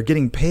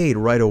getting paid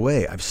right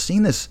away. I've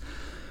seen this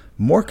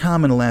more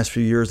common in the last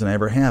few years than I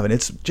ever have, and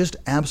it's just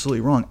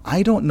absolutely wrong.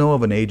 I don't know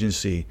of an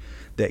agency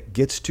that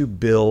gets to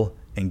bill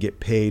and get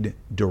paid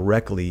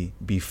directly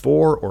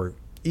before or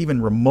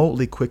even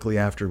remotely quickly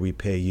after we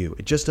pay you.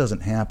 It just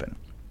doesn't happen.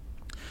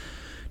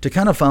 To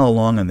kind of follow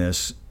along on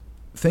this,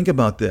 think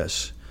about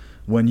this.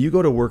 When you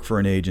go to work for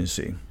an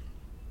agency,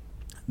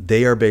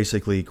 they are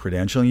basically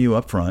credentialing you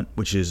up front,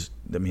 which is,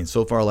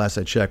 so far last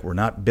I checked, we're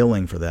not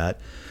billing for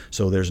that.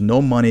 So there's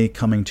no money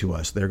coming to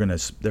us. They're going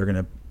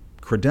to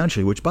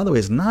credential you, which, by the way,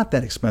 is not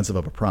that expensive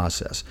of a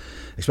process.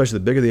 Especially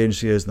the bigger the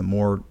agency is, the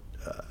more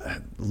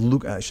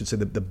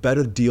the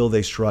better deal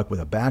they struck with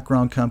a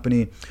background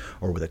company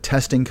or with a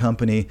testing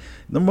company.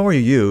 The more you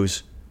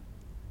use,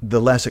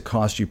 the less it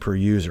costs you per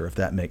user, if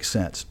that makes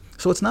sense.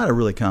 So it's not a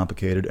really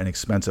complicated and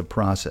expensive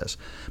process,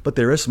 but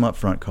there is some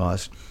upfront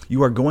cost.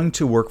 You are going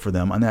to work for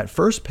them. On that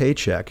first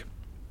paycheck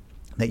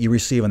that you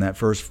receive on that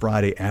first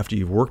Friday after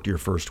you've worked your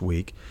first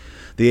week,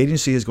 the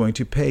agency is going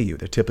to pay you.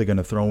 They're typically going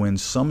to throw in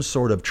some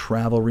sort of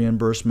travel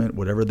reimbursement,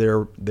 whatever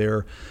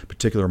their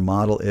particular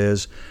model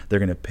is. They're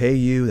going to pay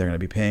you. They're going to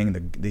be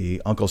paying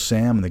the Uncle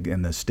Sam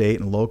and the state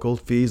and local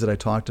fees that I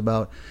talked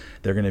about.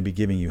 They're going to be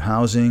giving you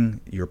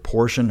housing, your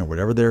portion, or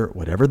whatever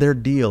their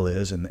deal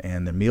is,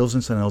 and the meals and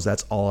incidentals.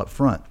 That's all up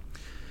front.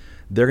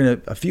 They're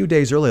going to, a few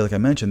days earlier, like I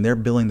mentioned, they're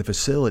billing the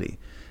facility.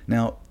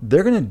 Now,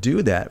 they're going to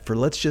do that for,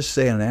 let's just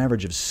say, on an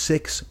average of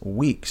 6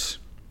 weeks.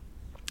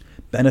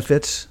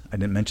 Benefits, I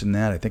didn't mention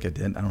that. I think I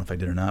did. I don't know if I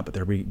did or not, but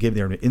they're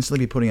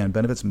instantly be putting on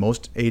benefits.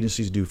 Most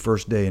agencies do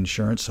first day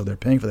insurance, so they're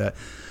paying for that.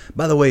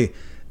 By the way,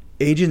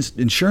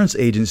 insurance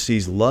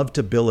agencies love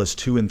to bill us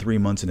 2 and 3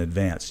 months in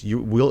advance.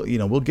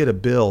 We'll get a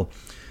bill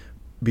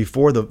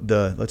before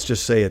the let's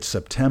just say it's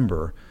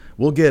September.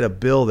 We'll get a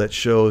bill that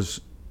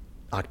shows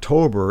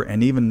October,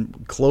 and even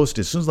close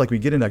to, as soon as we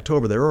get into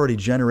October, they're already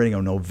generating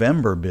a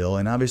November bill,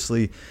 and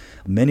obviously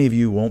many of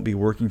you won't be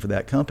working for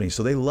that company.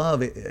 So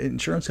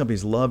insurance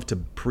companies love to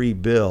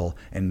pre-bill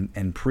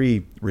and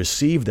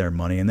pre-receive their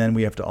money, and then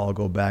we have to all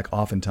go back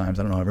oftentimes.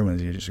 I don't know how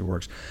everyone's agency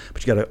works,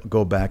 but you got to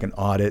go back and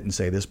audit and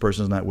say this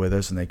person's not with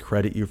us, and they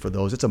credit you for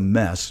those. It's a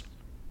mess.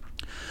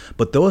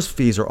 But those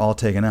fees are all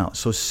taken out.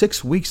 So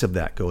 6 weeks of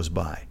that goes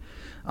by.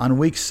 On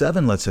week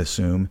 7, let's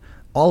assume,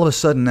 all of a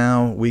sudden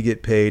now we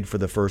get paid for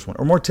the first one.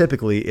 Or more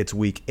typically, it's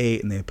week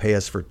 8 and they pay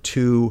us for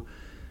 2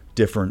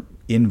 different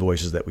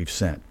invoices that we've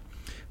sent,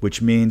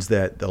 which means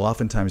that they'll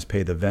oftentimes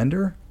pay the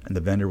vendor, and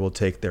the vendor will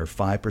take their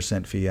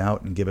 5% fee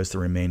out and give us the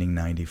remaining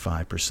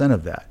 95%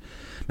 of that.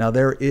 Now,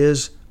 there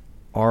is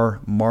our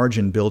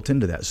margin built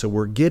into that. So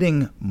we're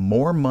getting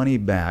more money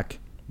back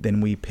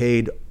than we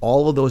paid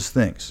all of those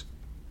things,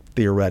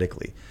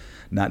 theoretically.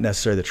 Not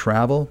necessarily the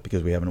travel,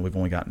 because we've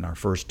only gotten our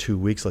first 2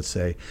 weeks, let's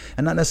say,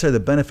 and not necessarily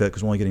the benefit,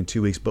 because we're only getting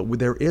 2 weeks, but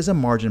there is a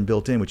margin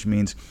built in, which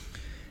means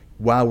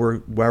while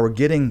we're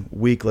getting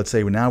let's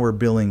say now we're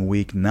billing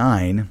week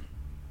 9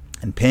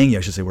 and paying you,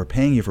 I should say, we're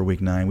paying you for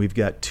week 9, we've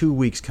got 2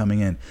 weeks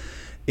coming in.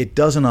 It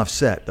doesn't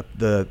offset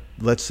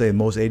let's say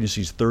most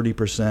agencies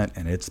 30%,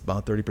 and it's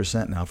about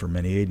 30% now for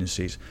many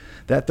agencies.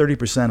 That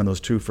 30% on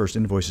those 2 first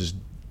invoices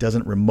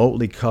doesn't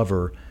remotely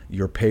cover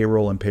your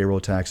payroll and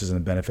payroll taxes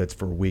and benefits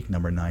for week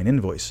number 9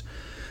 invoice.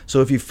 So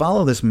if you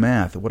follow this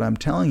math, what I'm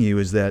telling you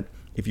is that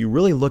if you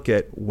really look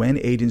at when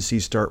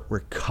agencies start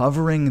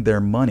recovering their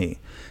money,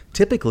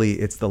 typically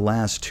it's the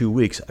last 2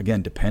 weeks.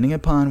 Again, depending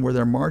upon where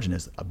their margin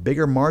is. A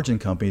bigger margin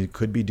company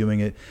could be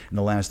doing it in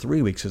the last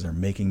 3 weeks because they're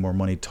making more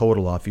money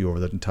total off you over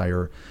the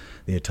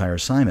entire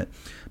assignment.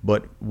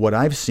 But what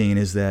I've seen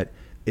is that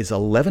it's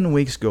 11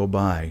 weeks go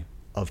by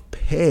of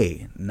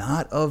pay,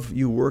 not of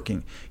you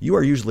working. You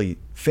are usually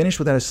finished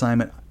with that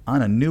assignment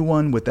on a new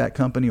one with that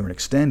company or an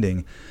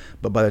extending,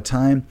 but by the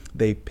time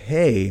they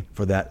pay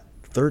for that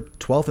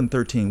 12th and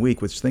 13th week,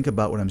 which, think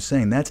about what I'm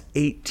saying, that's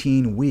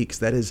 18 weeks.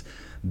 That is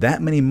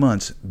that many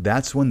months.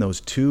 That's when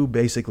those 2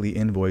 basically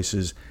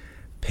invoices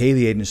pay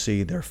the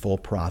agency their full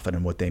profit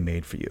and what they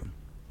made for you.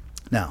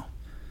 Now,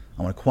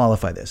 I want to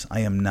qualify this.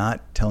 I am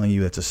not telling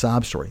you it's a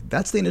sob story.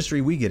 That's the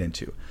industry we get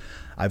into.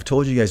 I've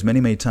told you guys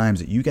many, many times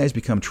that you guys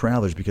become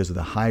travelers because of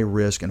the high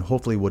risk and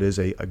hopefully what is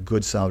a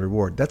good solid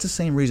reward. That's the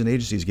same reason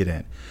agencies get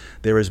in.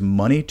 There is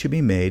money to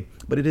be made,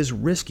 but it is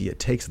risky. It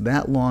takes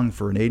that long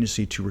for an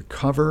agency to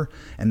recover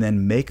and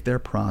then make their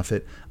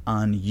profit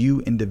on you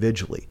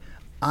individually.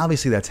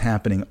 Obviously, that's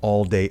happening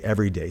all day,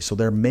 every day. So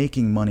they're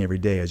making money every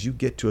day. As you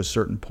get to a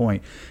certain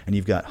point and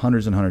you've got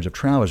hundreds and hundreds of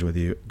travelers with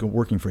you,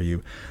 working for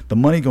you, the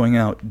money going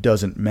out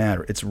doesn't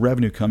matter. It's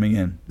revenue coming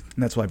in. And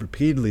that's why I've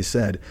repeatedly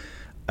said,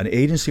 an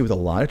agency with a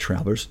lot of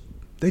travelers,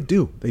 they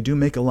do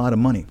make a lot of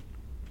money.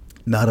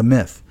 Not a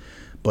myth.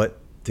 But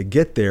to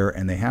get there,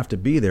 and they have to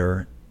be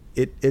there,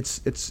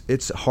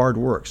 it's hard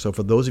work. So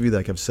for those of you that,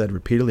 like I've said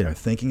repeatedly, are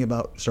thinking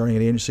about starting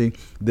an agency,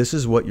 this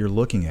is what you're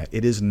looking at.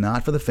 It is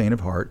not for the faint of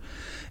heart.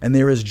 And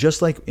there is,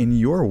 just like in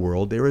your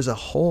world, there is a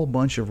whole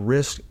bunch of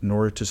risk in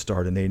order to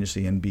start an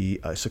agency and be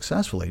a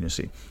successful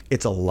agency.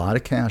 It's a lot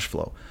of cash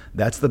flow.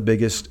 That's the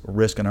biggest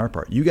risk on our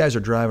part. You guys are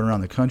driving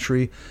around the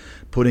country,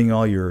 putting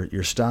all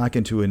your stock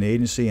into an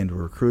agency and a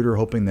recruiter,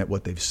 hoping that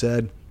what they've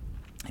said,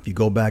 if you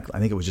go back, I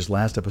think it was just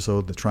last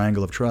episode, the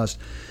triangle of trust,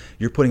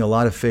 you're putting a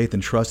lot of faith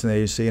and trust in the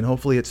agency, and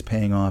hopefully it's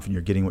paying off and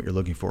you're getting what you're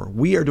looking for.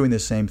 We are doing the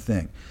same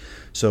thing.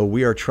 So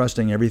we are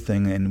trusting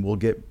everything, and we'll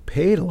get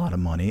paid a lot of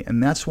money.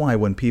 And that's why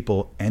when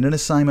people end an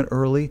assignment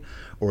early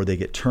or they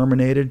get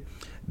terminated,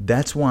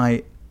 that's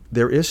why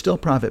there is still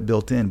profit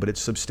built in, but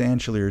it's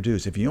substantially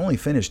reduced. If you only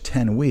finish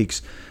 10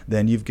 weeks,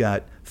 then you've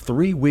got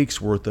 3 weeks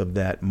worth of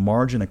that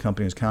margin a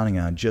company is counting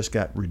on just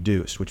got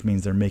reduced, which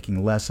means they're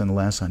making less and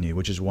less on you,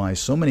 which is why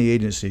so many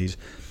agencies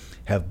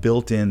have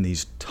built in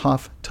these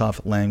tough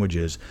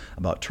languages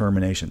about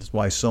terminations. That's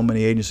why so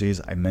many agencies,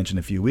 I mentioned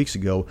a few weeks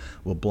ago,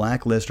 will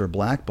blacklist or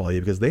blackball you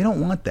because they don't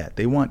want that.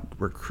 They want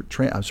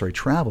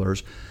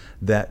travelers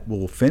that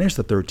will finish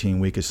the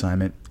 13-week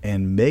assignment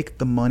and make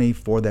the money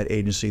for that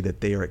agency that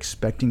they are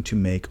expecting to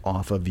make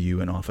off of you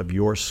and off of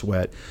your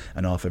sweat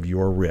and off of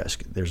your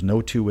risk. There's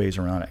no two ways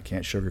around it. I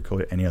can't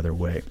sugarcoat it any other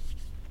way.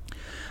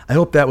 I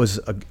hope that was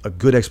a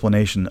good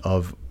explanation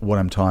of what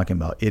I'm talking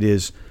about. It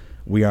is,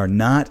 we are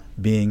not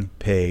being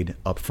paid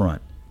up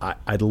front.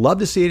 I'd love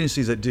to see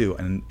agencies that do,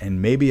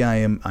 and maybe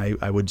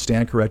I would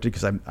stand corrected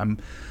because I'm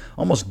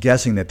almost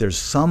guessing that there's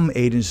some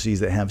agencies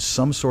that have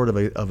some sort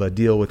of a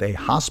deal with a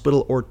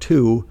hospital or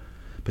two,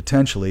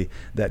 potentially,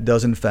 that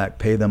does in fact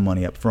pay them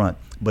money up front.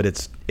 But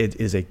it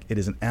is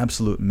an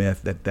absolute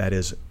myth that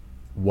is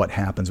what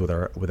happens with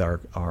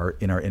our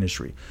in our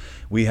industry.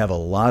 We have a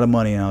lot of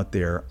money out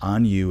there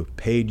on you,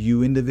 paid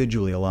you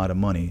individually a lot of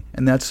money,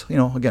 and that's,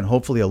 again,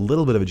 hopefully a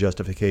little bit of a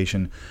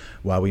justification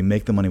why we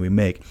make the money we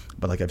make.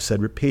 But like I've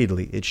said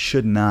repeatedly, it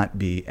should not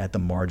be at the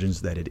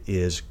margins that it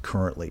is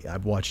currently.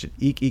 I've watched it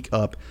eke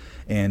up,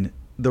 and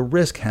the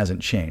risk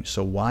hasn't changed.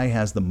 So why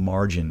has the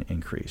margin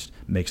increased?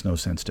 Makes no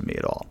sense to me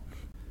at all.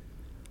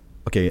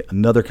 Okay,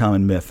 another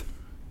common myth.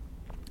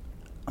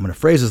 I'm going to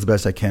phrase this the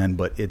best I can,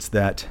 but it's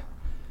that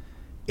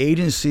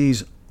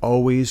agencies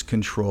always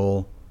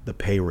control the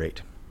pay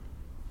rate.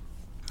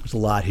 There's a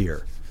lot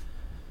here.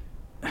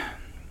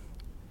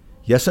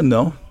 Yes and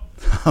no.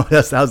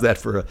 How's that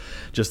for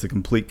just a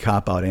complete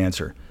cop-out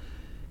answer?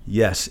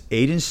 Yes,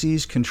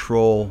 agencies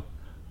control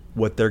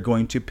what they're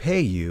going to pay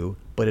you,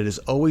 but it is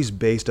always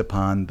based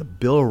upon the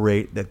bill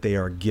rate that they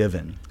are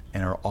given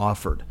and are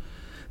offered.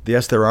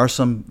 Yes, there are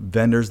some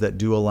vendors that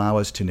do allow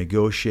us to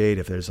negotiate.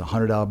 If there's a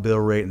 $100 bill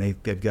rate and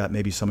they've got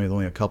maybe somebody with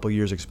only a couple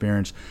years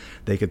experience,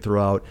 they could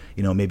throw out,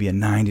 maybe a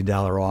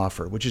 $90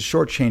 offer, which is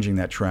shortchanging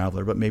that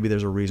traveler, but maybe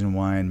there's a reason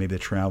why, and maybe the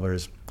traveler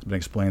has been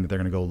explained that they're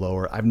going to go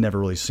lower. I've never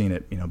really seen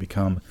it,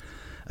 become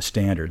a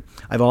standard.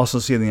 I've also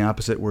seen the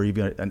opposite where you've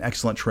got an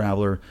excellent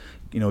traveler,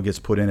 gets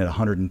put in at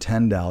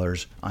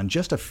 $110 on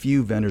just a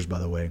few vendors, by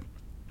the way,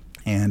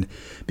 and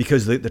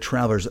because the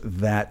traveler's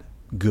that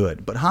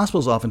good. But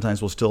hospitals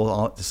oftentimes will still,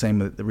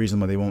 the reason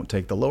why they won't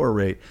take the lower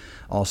rate,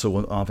 also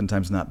will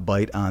oftentimes not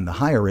bite on the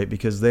higher rate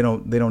because they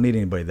don't need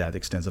anybody that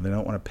extensive. They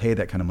don't want to pay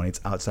that kind of money.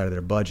 It's outside of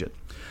their budget.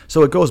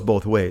 So it goes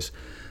both ways.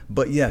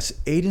 But yes,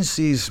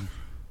 agencies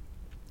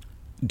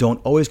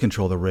don't always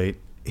control the rate.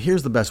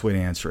 Here's the best way to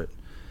answer it.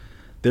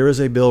 There is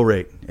a bill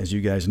rate, as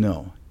you guys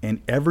know,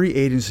 and every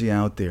agency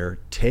out there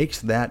takes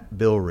that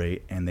bill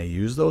rate and they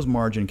use those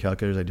margin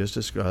calculators I just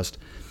discussed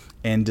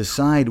and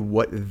decide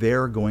what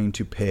they're going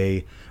to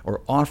pay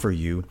or offer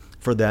you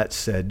for that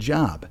said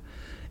job.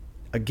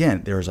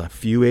 Again, there's a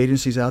few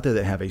agencies out there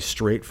that have a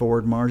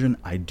straightforward margin.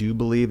 I do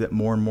believe that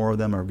more and more of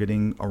them are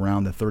getting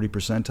around the 30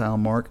 percentile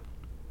mark.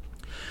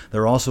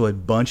 There are also a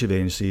bunch of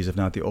agencies, if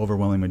not the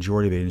overwhelming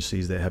majority of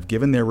agencies, that have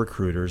given their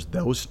recruiters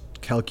those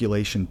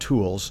calculation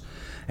tools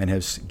and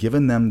have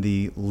given them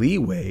the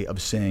leeway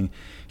of saying,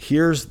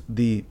 here's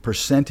the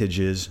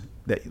percentages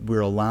that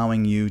we're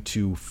allowing you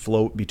to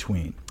float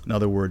between. In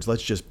other words,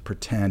 let's just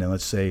pretend and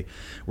let's say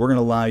we're going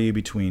to allow you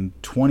between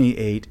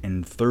 28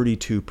 and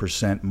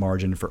 32%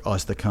 margin for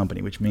us, the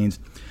company, which means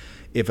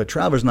if a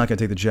traveler's not going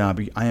to take the job,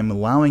 I am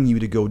allowing you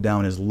to go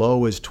down as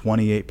low as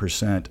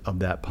 28% of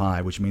that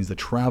pie, which means the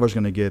traveler's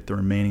going to get the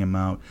remaining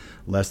amount,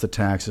 less the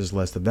taxes,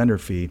 less the vendor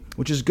fee,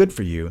 which is good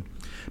for you,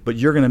 but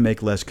you're going to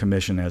make less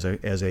commission as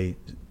a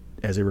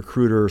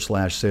recruiter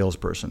 /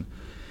 salesperson.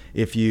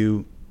 If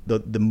you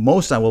the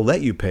most I will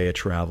let you pay a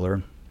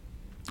traveler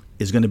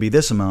is going to be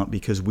this amount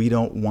because we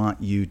don't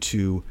want you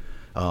to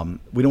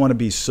we don't want to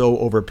be so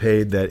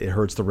overpaid that it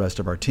hurts the rest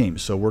of our team.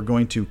 So we're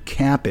going to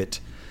cap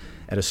it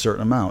at a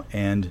certain amount,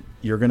 and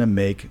you're going to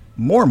make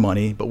more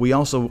money, but we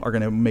also are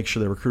going to make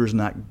sure the recruiter's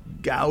not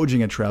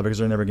gouging a traveler because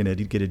they're never going to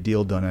get a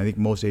deal done. And I think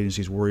most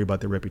agencies worry about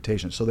their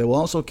reputation. So they will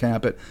also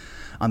cap it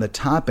on the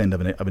top end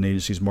of an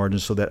agency's margin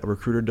so that a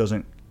recruiter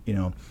doesn't,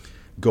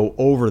 go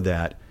over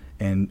that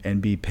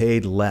and be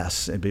paid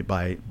less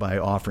by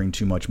offering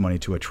too much money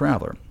to a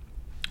traveler,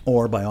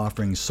 or by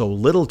offering so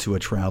little to a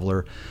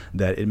traveler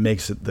that it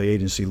makes the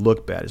agency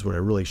look bad, is what I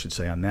really should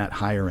say on that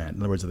higher end.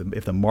 In other words,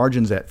 if the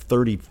margin's at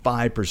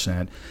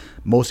 35%,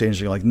 most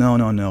agencies are like,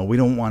 no, we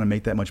don't want to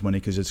make that much money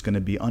because it's going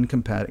to be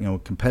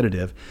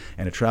competitive,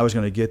 and a traveler's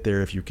going to get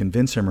there if you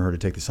convince him or her to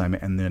take the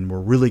assignment, and then we're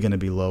really going to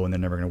be low and they're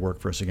never going to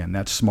work for us again.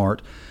 That's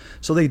smart.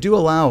 So they do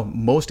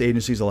most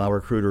agencies allow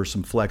recruiters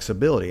some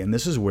flexibility, and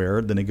this is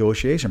where the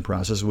negotiation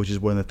process, which is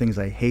one of the things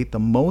I hate the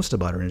most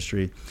about our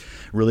industry,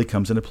 really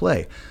comes into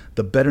play.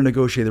 The better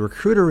negotiator the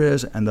recruiter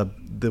is, and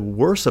the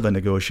worse of a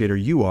negotiator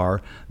you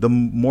are, the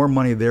more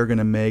money they're going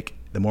to make,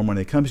 the more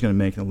money the company's going to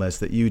make, and the less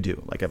that you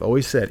do. Like I've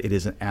always said, it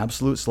is an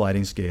absolute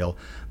sliding scale.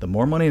 The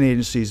more money an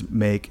agencies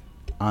make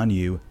on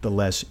you, the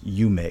less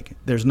you make.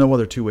 There's no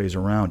other two ways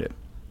around it.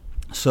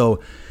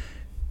 So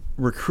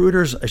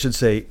recruiters, I should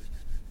say,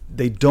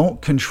 they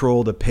don't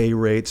control the pay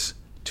rates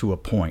to a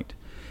point.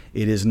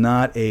 It is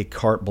not a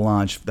carte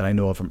blanche that I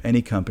know of from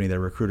any company that a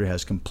recruiter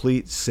has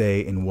complete say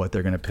in what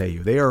they're going to pay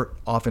you. They are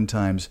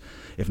oftentimes,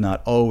 if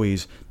not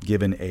always,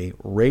 given a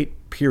rate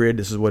period,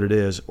 this is what it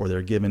is, or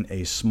they're given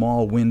a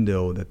small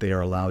window that they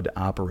are allowed to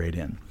operate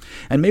in.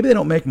 And maybe they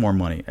don't make more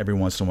money every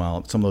once in a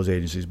while, some of those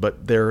agencies,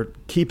 but they're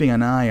keeping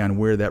an eye on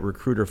where that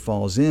recruiter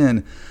falls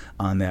in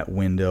on that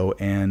window,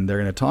 and they're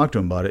going to talk to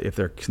them about it if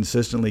they're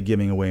consistently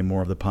giving away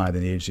more of the pie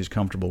than the agency is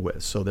comfortable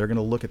with. So they're going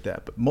to look at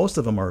that. But most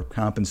of them are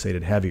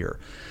compensated heavier.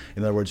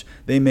 In other words,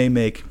 they may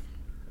make,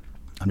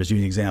 I'm just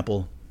using an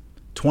example,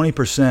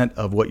 20%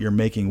 of what you're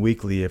making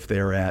weekly if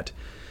they're at,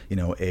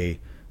 a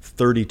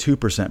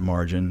 32%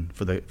 margin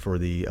if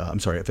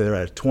they're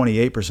at a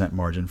 28%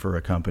 margin for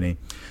a company,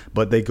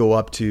 but they go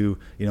up to,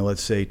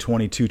 let's say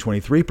 22,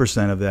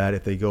 23% of that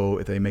if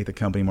they make the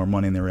company more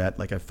money and they're at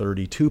like a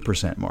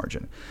 32%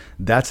 margin.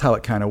 That's how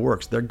it kind of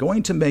works. They're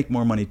going to make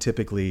more money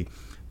typically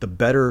the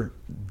better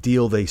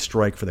deal they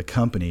strike for the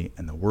company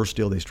and the worse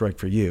deal they strike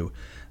for you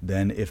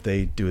than if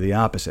they do the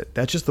opposite.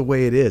 That's just the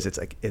way it is.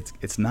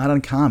 It's not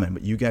uncommon,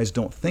 but you guys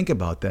don't think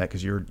about that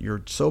because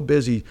you're so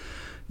busy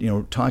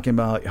talking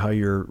about how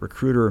your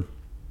recruiter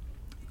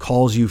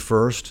calls you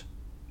first.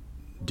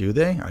 Do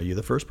they? Are you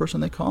the first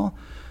person they call?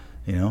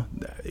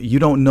 You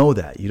don't know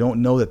that. You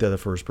don't know that they're the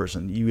first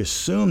person. You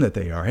assume that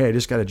they are. Hey, I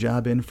just got a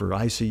job in for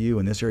ICU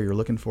in this area you're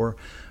looking for.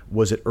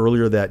 Was it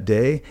earlier that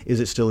day? Is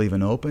it still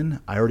even open?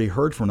 I already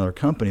heard from another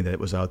company that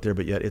it was out there,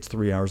 but yet it's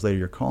 3 hours later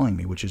you're calling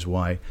me, which is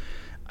why,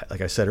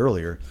 like I said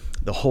earlier,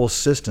 the whole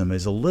system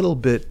is a little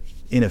bit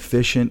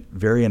inefficient,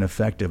 very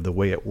ineffective the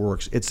way it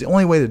works. It's the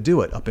only way to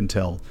do it up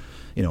until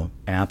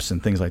apps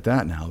and things like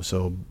that now.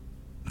 So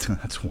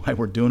that's why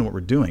we're doing what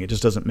we're doing. It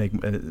just doesn't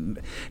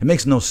it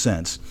makes no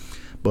sense.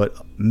 But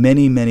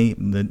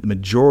the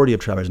majority of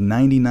travelers,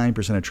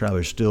 99% of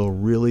travelers still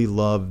really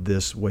love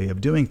this way of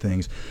doing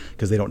things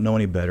because they don't know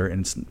any better.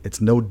 And it's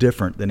no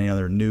different than any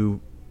other new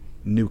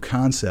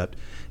concept.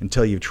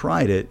 Until you've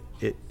tried it,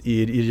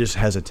 you're just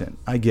hesitant.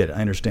 I get it.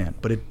 I understand.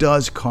 But it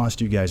does cost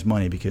you guys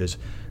money because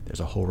there's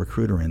a whole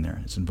recruiter in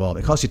there. It's involved.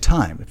 It costs you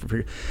time.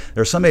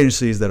 There are some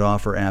agencies that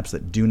offer apps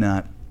that do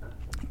not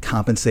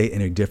compensate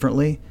any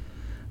differently,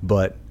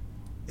 but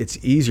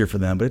it's easier for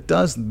them. But it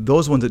does.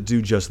 Those ones that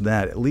do just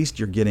that, at least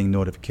you're getting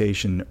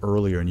notification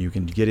earlier and you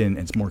can get in and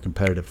it's more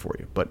competitive for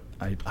you. But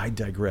I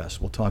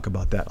digress. We'll talk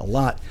about that a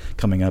lot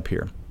coming up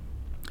here.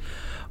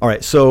 All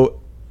right,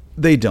 so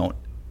they don't.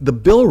 The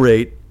bill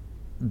rate,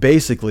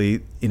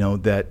 basically,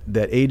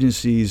 that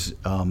agencies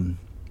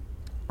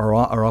are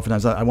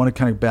oftentimes, I want to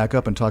kind of back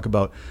up and talk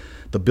about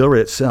the bill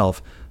rate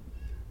itself.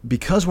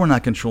 Because we're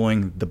not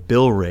controlling the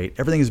bill rate,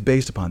 everything is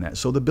based upon that.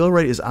 So the bill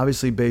rate is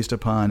obviously based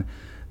upon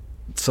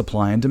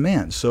supply and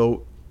demand.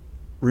 So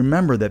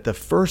remember that the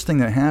first thing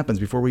that happens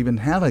before we even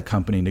have a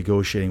company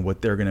negotiating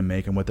what they're going to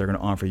make and what they're going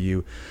to offer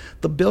you,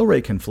 the bill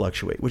rate can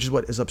fluctuate, which is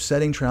what is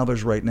upsetting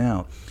travelers right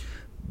now.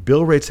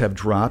 Bill rates have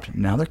dropped.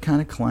 Now they're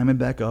kind of climbing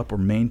back up or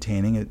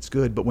maintaining. It's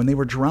good. But when they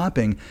were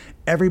dropping,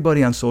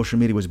 everybody on social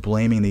media was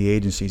blaming the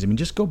agencies. I mean,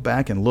 just go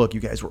back and look. You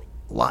guys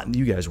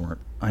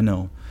weren't. I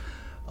know.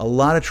 A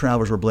lot of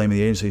travelers were blaming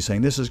the agency,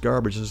 saying this is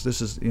garbage.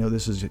 This is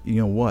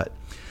what.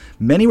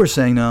 Many were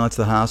saying no, it's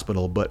the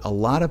hospital. But a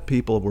lot of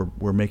people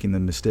were making the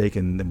mistake,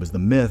 and it was the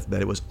myth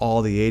that it was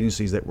all the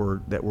agencies that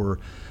were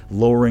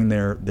lowering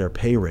their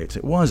pay rates.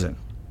 It wasn't.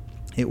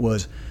 It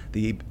was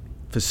the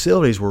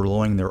facilities were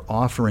lowering their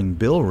offering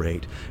bill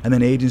rate, and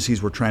then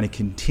agencies were trying to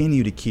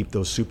continue to keep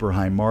those super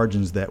high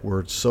margins that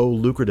were so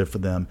lucrative for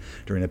them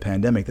during the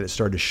pandemic that it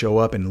started to show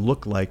up and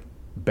look like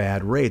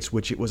bad rates,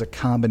 which it was a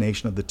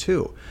combination of the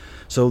two.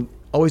 So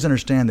always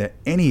understand that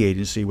any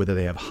agency, whether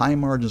they have high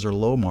margins or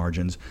low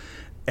margins,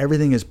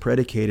 everything is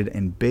predicated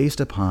and based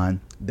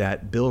upon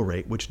that bill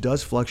rate, which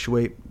does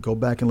fluctuate. Go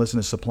back and listen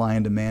to supply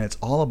and demand. It's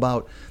all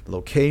about the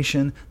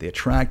location, the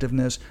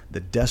attractiveness, the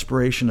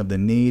desperation of the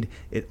need.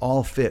 It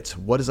all fits.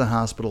 What does a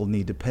hospital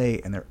need to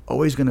pay? And they're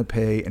always going to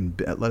pay and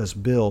let us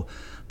bill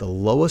the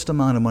lowest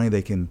amount of money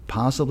they can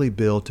possibly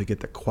bill to get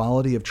the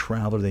quality of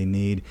traveler they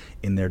need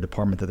in their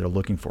department that they're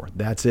looking for.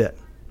 That's it.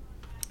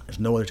 There's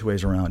no other two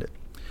ways around it.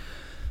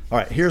 All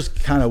right, here's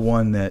kind of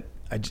one that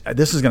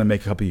this is going to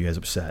make a couple of you guys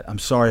upset. I'm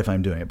sorry if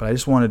I'm doing it, but I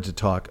just wanted to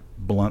talk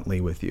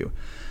bluntly with you.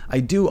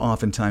 I do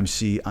oftentimes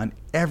see on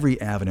every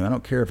avenue, I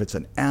don't care if it's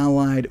an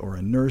allied or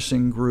a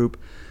nursing group,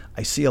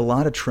 I see a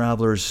lot of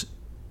travelers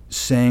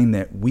saying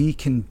that we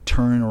can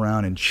turn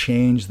around and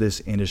change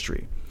this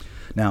industry.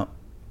 Now,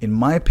 in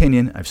my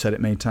opinion, I've said it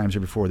many times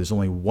here before, there's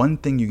only one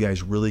thing you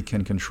guys really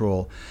can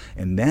control,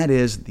 and that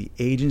is the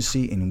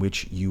agency in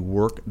which you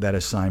work that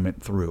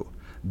assignment through.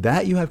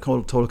 That you have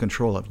total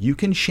control of. You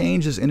can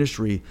change this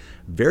industry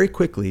very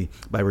quickly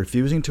by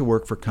refusing to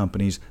work for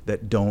companies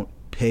that don't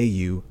pay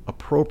you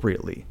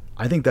appropriately.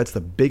 I think that's the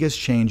biggest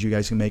change you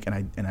guys can make,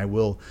 and I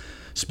will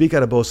speak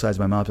out of both sides of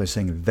my mouth by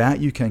saying that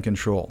you can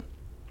control.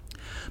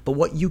 But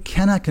what you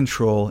cannot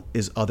control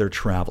is other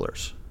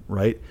travelers,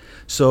 right?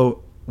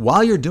 So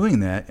while you're doing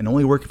that and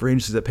only working for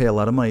agencies that pay a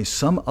lot of money,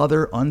 some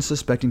other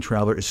unsuspecting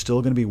traveler is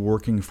still going to be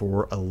working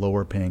for a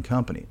lower paying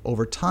company.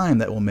 Over time,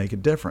 that will make a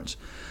difference.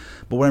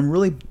 But what I'm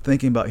really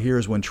thinking about here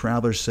is when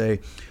travelers say,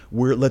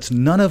 let's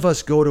none of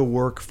us go to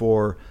work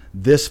for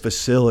this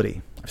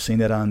facility. I've seen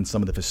that on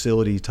some of the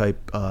facility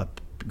type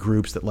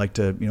groups that like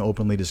to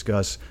openly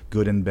discuss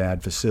good and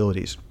bad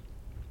facilities.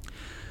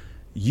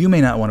 You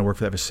may not want to work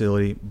for that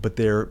facility, but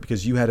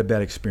because you had a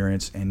bad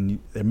experience, and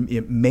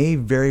it may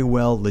very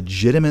well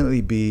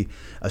legitimately be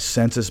a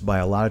census by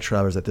a lot of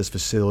travelers that this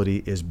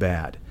facility is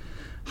bad.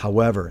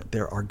 However,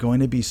 there are going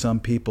to be some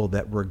people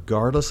that,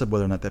 regardless of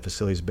whether or not that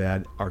facility is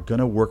bad, are going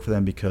to work for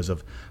them because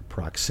of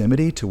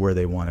proximity to where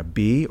they want to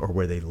be or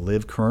where they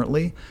live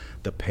currently,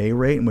 the pay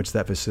rate in which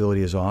that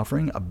facility is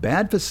offering. A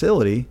bad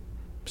facility,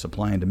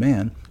 supply and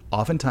demand,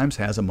 oftentimes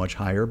has a much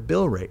higher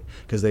bill rate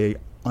because they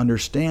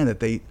understand that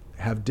they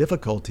have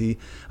difficulty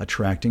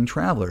attracting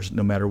travelers.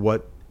 No matter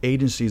what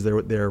agencies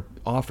they're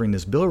offering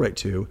this bill rate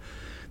to,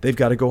 they've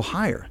got to go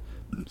higher.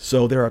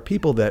 So there are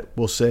people that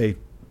will say,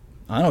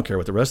 I don't care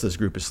what the rest of this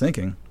group is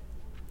thinking,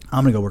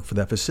 I'm going to go work for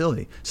that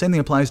facility. Same thing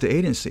applies to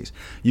agencies.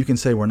 You can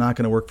say, we're not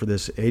going to work for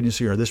this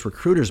agency, or this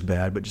recruiter's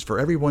bad, but just for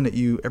every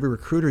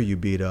recruiter you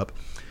beat up,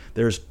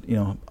 there's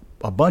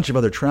a bunch of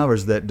other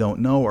travelers that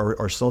don't know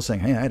or are still saying,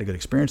 hey, I had a good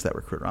experience with that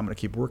recruiter, I'm going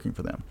to keep working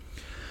for them.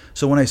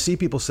 So when I see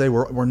people say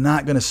we're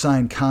not going to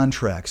sign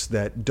contracts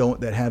that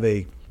have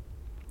a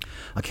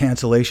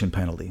cancellation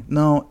penalty,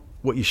 no,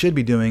 what you should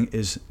be doing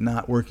is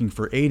not working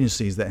for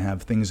agencies that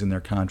have things in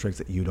their contracts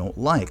that you don't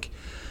like.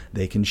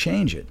 They can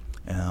change it.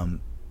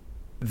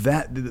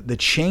 The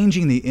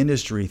changing the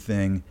industry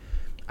thing,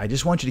 I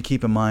just want you to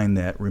keep in mind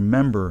that,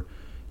 remember,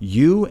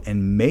 you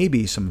and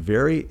maybe some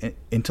very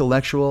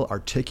intellectual,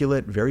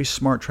 articulate, very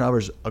smart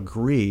travelers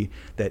agree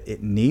that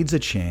it needs a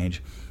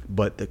change.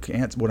 But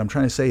what I'm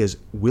trying to say is,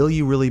 will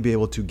you really be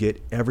able to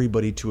get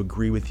everybody to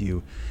agree with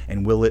you,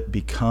 and will it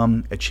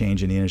become a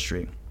change in the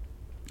industry?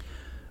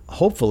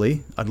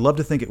 Hopefully, I'd love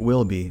to think it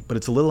will be, but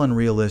it's a little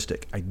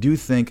unrealistic. I do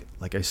think,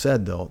 like I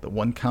said, though, the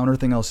one counter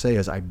thing I'll say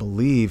is I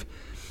believe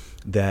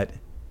that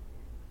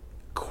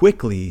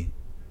quickly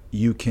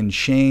you can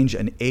change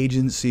an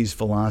agency's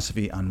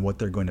philosophy on what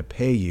they're going to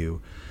pay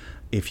you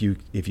if you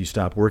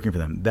stop working for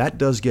them. That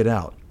does get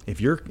out. If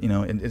you're,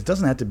 and it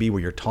doesn't have to be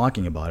where you're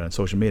talking about it on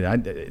social media.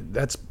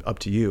 That's up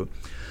to you.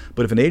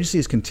 But if an agency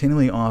is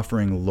continually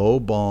offering low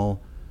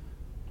ball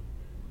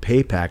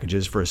pay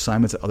packages for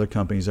assignments that other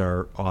companies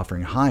are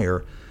offering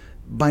higher,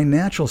 by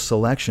natural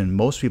selection,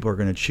 most people are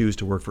going to choose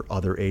to work for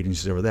other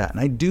agencies over that. And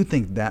I do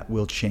think that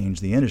will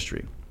change the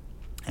industry.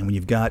 And when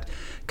you've got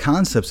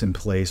concepts in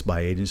place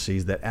by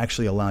agencies that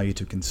actually allow you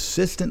to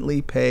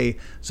consistently pay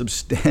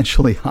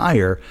substantially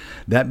higher,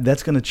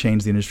 that's going to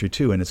change the industry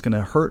too. And it's going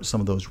to hurt some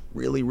of those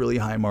really, really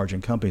high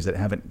margin companies that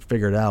haven't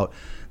figured out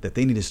that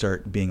they need to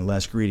start being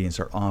less greedy and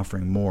start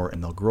offering more.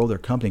 And they'll grow their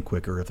company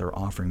quicker if they're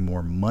offering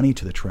more money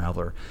to the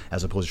traveler,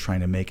 as opposed to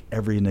trying to make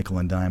every nickel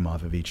and dime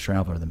off of each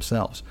traveler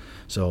themselves.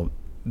 So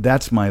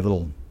that's my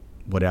little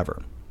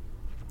whatever.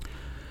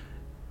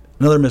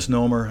 Another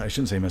misnomer, I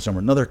shouldn't say misnomer,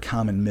 another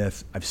common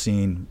myth I've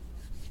seen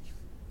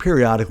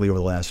periodically over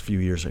the last few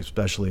years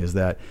especially, is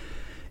that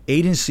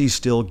agencies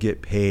still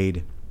get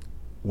paid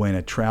when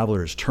a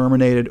traveler is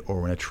terminated,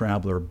 or when a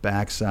traveler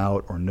backs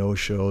out or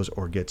no-shows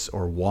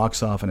or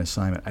walks off an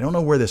assignment. I don't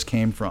know where this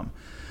came from,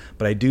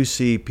 but I do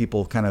see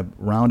people kind of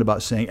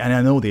roundabout saying, and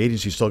I know the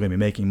agency's still going to be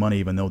making money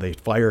even though they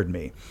fired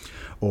me,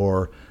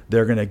 or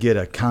they're going to get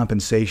a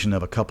compensation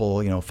of a couple,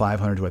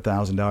 $500 to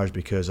 $1,000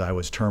 because I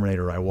was terminated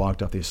or I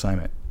walked off the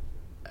assignment.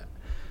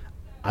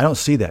 I don't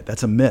see that.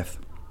 That's a myth.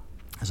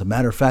 As a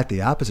matter of fact,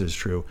 the opposite is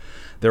true.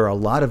 There are a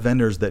lot of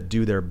vendors that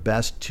do their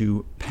best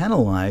to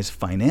penalize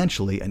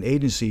financially an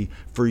agency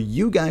for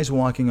you guys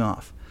walking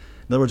off.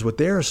 In other words, what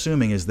they're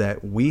assuming is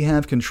that we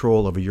have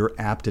control over your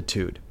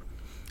aptitude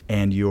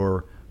and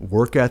your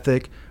work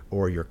ethic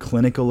or your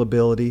clinical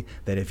ability,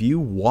 that if you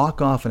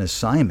walk off an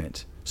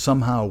assignment,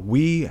 somehow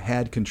we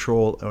had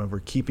control over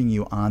keeping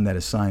you on that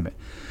assignment.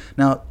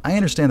 Now, I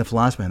understand the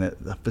philosophy behind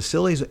it. The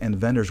facilities and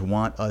vendors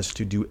want us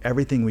to do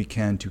everything we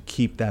can to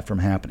keep that from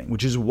happening,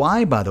 which is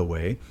why, by the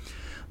way,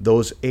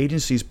 those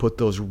agencies put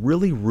those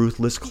really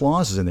ruthless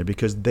clauses in there,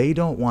 because they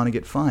don't want to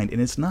get fined. And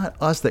it's not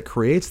us that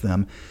creates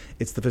them.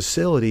 It's the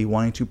facility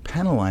wanting to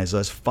penalize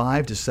us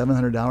 $500 to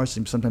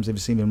 $700, sometimes they've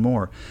seen even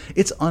more.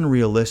 It's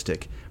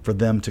unrealistic for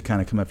them to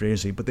kind of come after the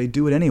agency, but they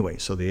do it anyway.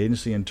 So the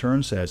agency in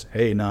turn says,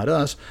 hey, not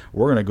us,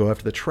 we're going to go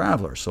after the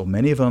traveler. So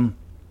many of them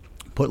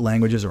put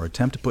languages or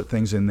attempt to put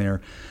things in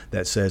there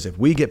that says, if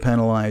we get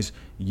penalized,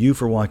 you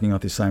for walking off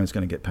the assignment is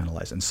going to get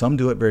penalized. And some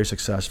do it very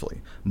successfully.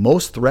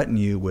 Most threaten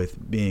you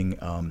with being,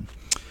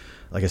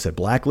 like I said,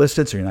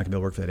 blacklisted, so you're not going to be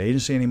able to work for that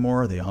agency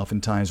anymore. They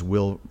oftentimes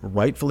will,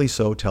 rightfully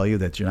so, tell you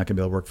that you're not going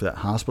to be able to work for that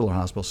hospital or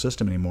hospital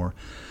system anymore.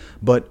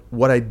 But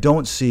what I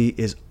don't see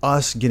is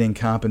us getting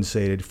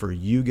compensated for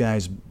you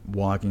guys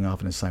walking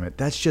off an assignment.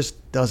 That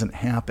just doesn't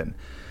happen.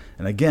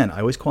 And again, I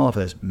always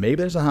qualify this. Maybe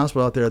there's a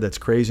hospital out there that's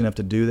crazy enough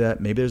to do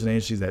that. Maybe there's an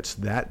agency that's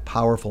that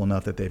powerful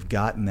enough that they've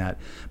gotten that.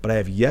 But I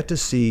have yet to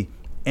see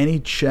any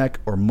check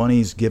or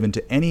monies given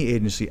to any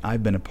agency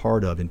I've been a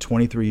part of in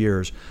 23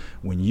 years,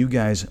 when you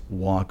guys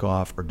walk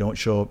off or don't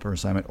show up for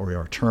assignment or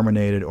are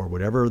terminated or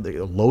whatever,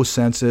 the low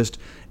census,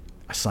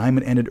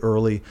 assignment ended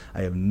early,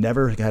 I have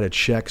never had a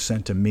check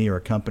sent to me or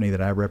a company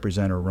that I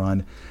represent or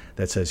run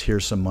that says,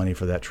 here's some money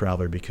for that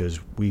traveler because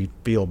we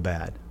feel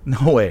bad.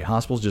 No way.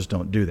 Hospitals just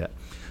don't do that.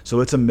 So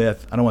it's a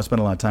myth. I don't want to spend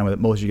a lot of time with it.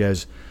 Most of you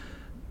guys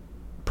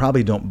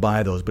probably don't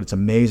buy those, but it's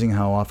amazing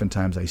how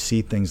oftentimes I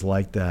see things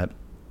like that.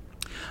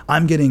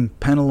 I'm getting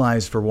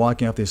penalized for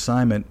walking off the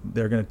assignment.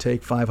 They're going to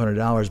take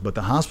 $500, but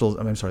the hospital,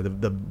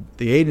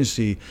 the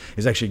agency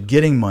is actually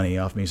getting money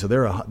off me, so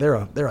they're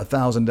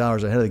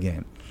 $1,000 ahead of the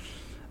game.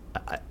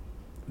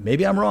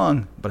 Maybe I'm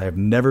wrong, but I've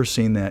never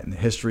seen that in the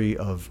history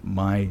of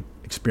my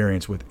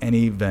experience with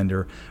any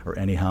vendor or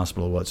any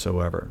hospital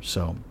whatsoever.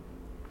 So, all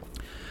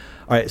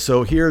right.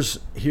 So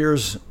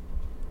here's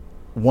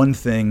one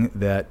thing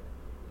that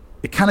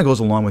it kind of goes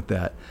along with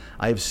that.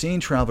 I have seen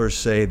travelers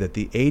say that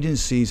the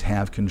agencies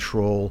have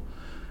control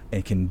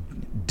and can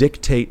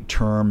dictate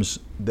terms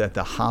that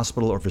the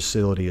hospital or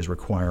facility is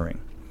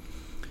requiring.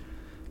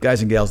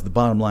 Guys and gals, the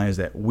bottom line is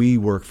that we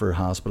work for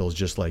hospitals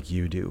just like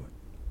you do.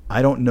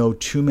 I don't know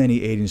too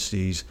many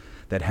agencies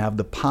that have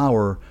the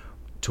power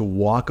to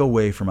walk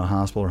away from a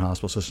hospital or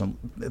hospital system.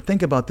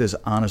 Think about this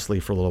honestly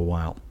for a little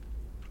while.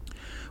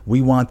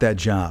 We want that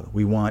job.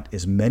 We want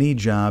as many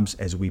jobs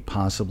as we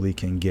possibly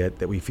can get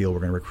that we feel we're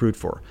going to recruit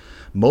for.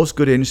 Most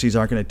good agencies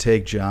aren't going to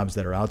take jobs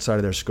that are outside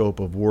of their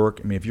scope of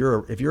work. I mean, if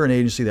you're an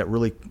agency that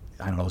really,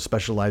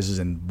 specializes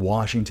in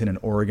Washington and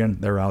Oregon,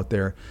 they're out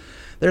there.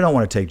 They don't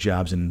want to take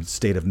jobs in the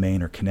state of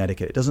Maine or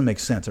Connecticut. It doesn't make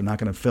sense. They're not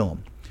going to fill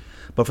them.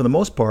 But for the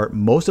most part,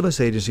 most of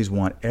us agencies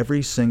want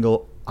every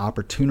single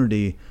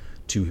opportunity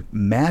to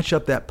match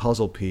up that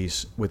puzzle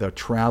piece with a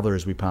traveler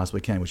as we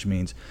possibly can, which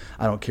means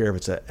I don't care if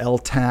it's a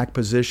LTAC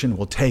position,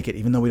 we'll take it,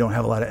 even though we don't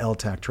have a lot of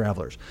LTAC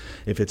travelers.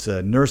 If it's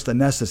a nurse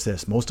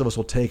anesthetist, most of us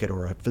will take it,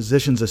 or a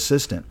physician's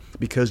assistant,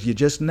 because you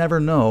just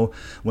never know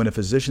when a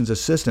physician's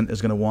assistant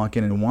is going to walk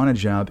in and want a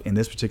job in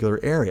this particular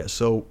area.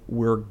 So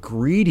we're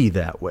greedy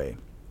that way.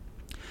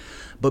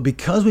 But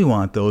because we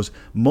want those,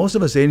 most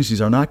of us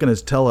agencies are not going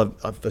to tell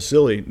a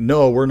facility,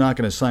 no, we're not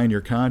going to sign your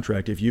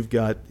contract if you've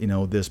got,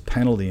 this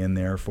penalty in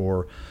there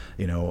for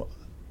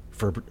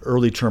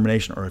early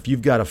termination, or if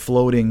you've got a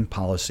floating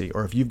policy,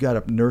 or if you've got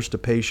a nurse to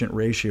patient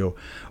ratio,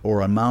 or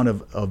amount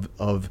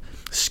of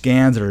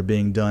scans that are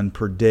being done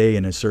per day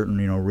in a certain,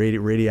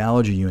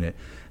 radiology unit.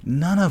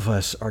 None of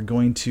us are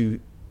going to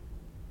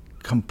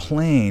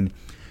complain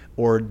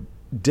or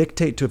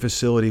dictate to a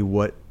facility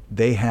what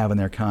they have in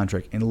their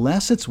contract,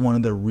 unless it's one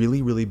of the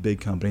really, really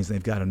big companies.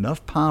 They've got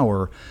enough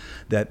power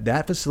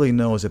that facility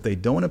knows if they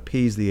don't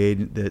appease the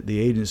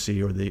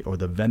agency or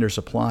the vendor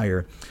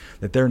supplier,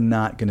 that they're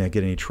not going to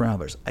get any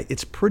travelers.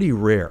 It's pretty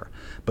rare,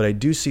 but I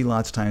do see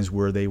lots of times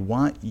where they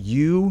want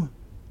you,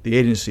 the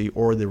agency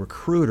or the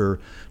recruiter,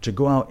 to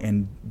go out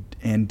and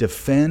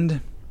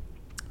defend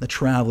the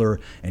traveler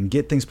and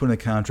get things put in the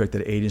contract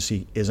that the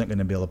agency isn't going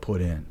to be able to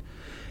put in.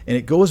 And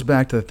it goes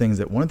back to the things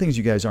that one of the things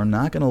you guys are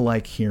not going to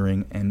like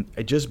hearing, and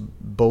it just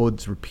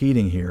bodes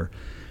repeating here.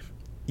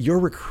 Your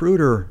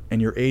recruiter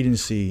and your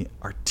agency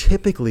are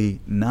typically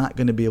not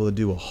going to be able to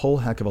do a whole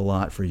heck of a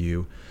lot for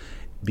you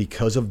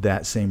because of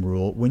that same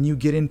rule. When you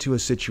get into a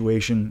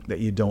situation that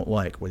you don't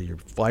like, whether you're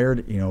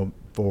fired,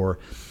 for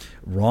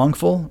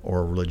wrongful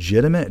or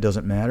legitimate, it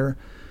doesn't matter.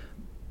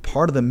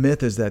 Part of the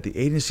myth is that the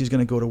agency is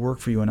going to go to work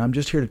for you. And I'm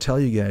just here to tell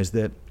you guys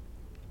that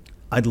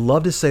I'd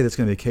love to say that's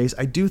going to be the case.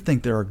 I do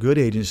think there are good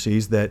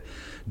agencies that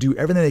do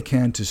everything they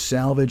can to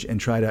salvage and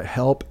try to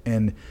help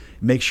and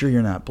make sure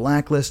you're not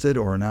blacklisted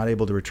or not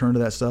able to return to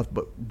that stuff.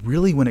 But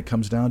really, when it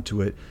comes down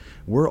to it,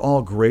 we're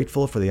all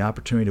grateful for the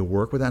opportunity to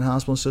work with that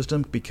hospital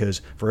system,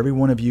 because for every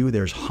one of you,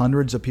 there's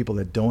hundreds of people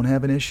that don't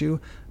have an issue.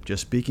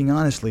 Just speaking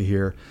honestly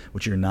here,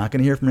 which you're not going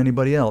to hear from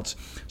anybody else.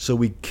 So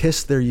we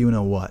kiss their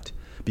you-know-what,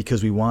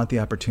 because we want the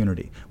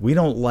opportunity. We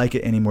don't like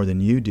it any more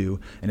than you do,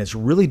 and it's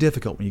really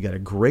difficult when you got a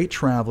great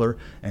traveler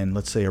and,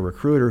 let's say, a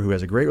recruiter who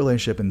has a great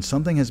relationship and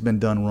something has been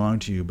done wrong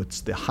to you, but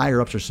the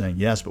higher-ups are saying,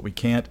 yes, but we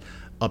can't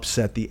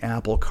upset the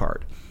apple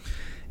cart.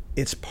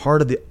 It's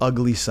part of the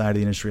ugly side of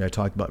the industry I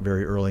talked about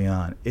very early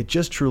on. It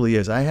just truly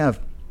is. I have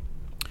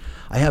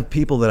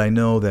people that I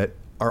know that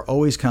are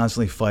always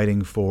constantly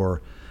fighting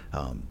for,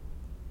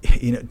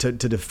 to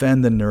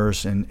defend the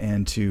nurse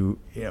and to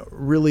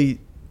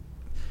really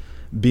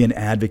be an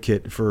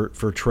advocate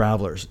for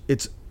travelers.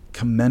 It's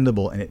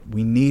commendable, and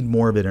we need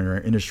more of it in our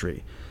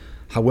industry.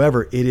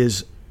 However, it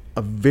is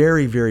a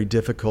very, very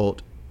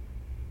difficult,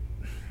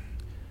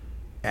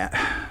 what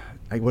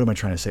am I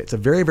trying to say? It's a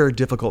very, very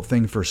difficult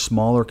thing for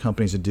smaller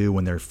companies to do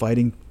when they're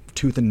fighting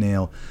tooth and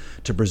nail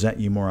to present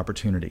you more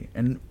opportunity.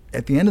 And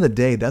at the end of the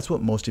day, that's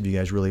what most of you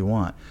guys really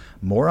want.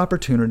 More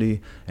opportunity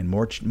and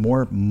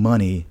more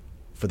money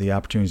for the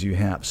opportunities you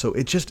have. So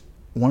it's just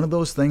one of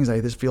those things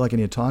I just feel like I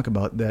need to talk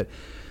about, that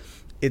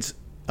it's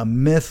a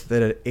myth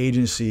that an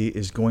agency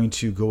is going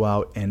to go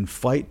out and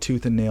fight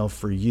tooth and nail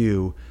for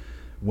you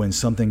when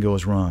something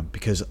goes wrong,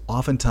 because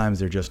oftentimes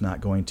they're just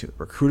not going to.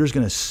 Recruiter's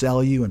going to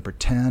sell you and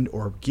pretend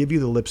or give you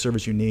the lip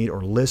service you need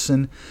or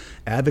listen,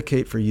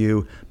 advocate for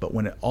you, but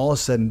when it all is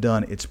said and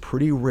done, it's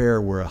pretty rare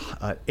where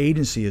an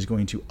agency is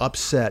going to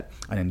upset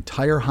an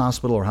entire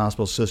hospital or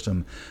hospital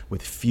system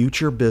with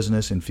future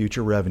business and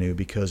future revenue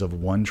because of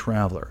one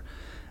traveler.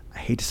 I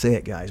hate to say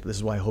it, guys, but this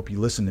is why I hope you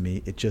listen to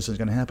me. It just is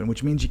going to happen,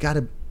 which means you got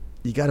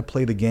to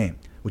play the game,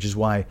 which is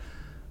why,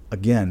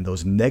 again,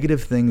 those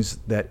negative things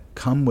that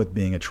come with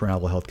being a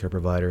travel healthcare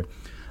provider,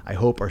 I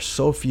hope are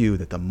so few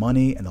that the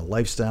money and the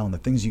lifestyle and the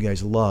things you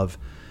guys love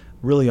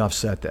really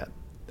offset that.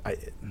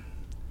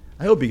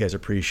 I hope you guys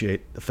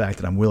appreciate the fact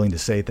that I'm willing to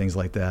say things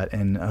like that,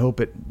 and I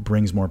hope it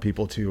brings more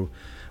people to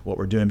what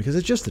we're doing, because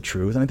it's just the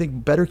truth. And I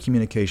think better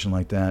communication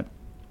like that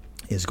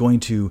is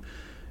going to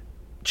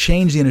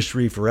change the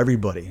industry for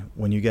everybody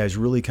when you guys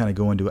really kind of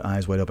go into it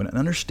eyes wide open and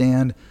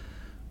understand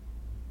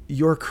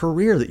your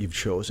career that you've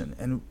chosen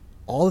and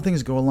all the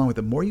things that go along with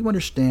it. The more you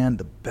understand,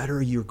 the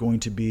better you're going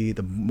to be,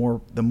 the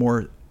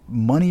more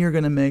money you're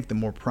going to make, the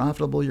more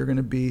profitable you're going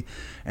to be,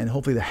 and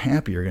hopefully the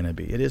happier you're going to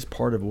be. It is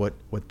part of what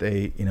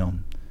they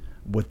don't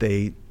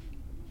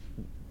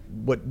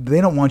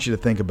want you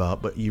to think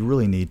about, but you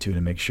really need to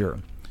make sure.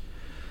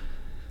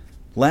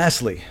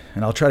 Lastly,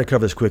 and I'll try to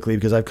cover this quickly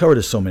because I've covered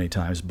this so many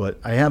times, but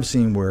I have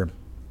seen where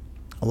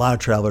a lot of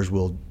travelers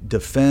will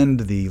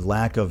defend the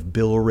lack of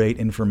bill rate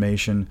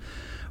information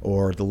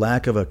or the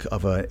lack of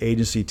an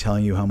agency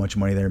telling you how much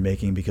money they're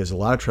making, because a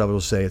lot of travelers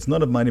will say it's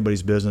none of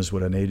anybody's business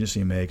what an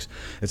agency makes.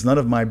 It's none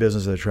of my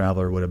business as a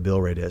traveler what a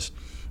bill rate is.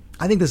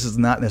 I think this is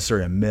not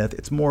necessarily a myth.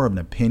 It's more of an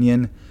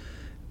opinion.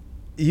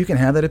 You can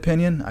have that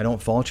opinion. I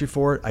don't fault you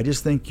for it. I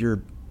just think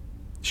you're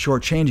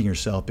shortchanging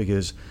yourself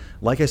because,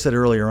 like I said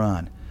earlier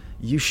on,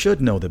 you should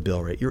know the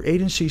bill rate. Your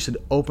agency should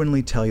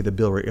openly tell you the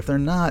bill rate. If they're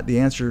not,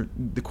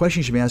 the question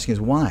you should be asking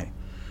is why?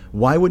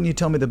 Why wouldn't you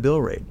tell me the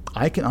bill rate?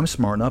 I'm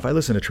smart enough. I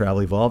listen to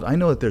Travel Evolved. I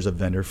know that there's a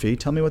vendor fee.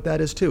 Tell me what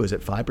that is too. Is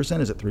it 5%?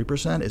 Is it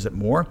 3%? Is it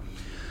more?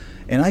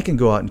 And I can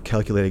go out and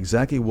calculate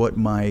exactly what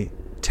my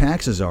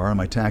taxes are on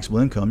my taxable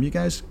income. You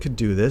guys could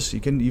do this.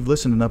 You've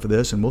listened enough of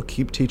this, and we'll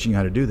keep teaching you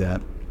how to do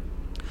that.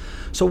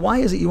 So why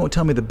is it you won't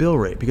tell me the bill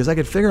rate? Because I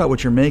could figure out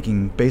what you're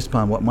making based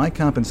upon what my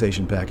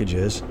compensation package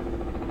is.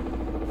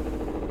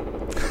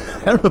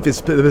 I don't know if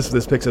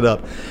this picks it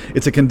up.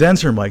 It's a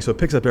condenser mic, so it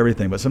picks up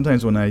everything. But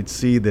sometimes when I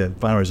see the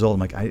final result, I'm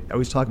like, I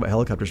always talk about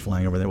helicopters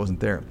flying over there. It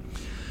wasn't there.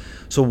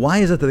 So why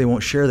is it that they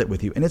won't share that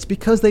with you? And it's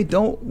because they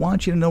don't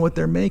want you to know what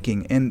they're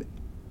making. And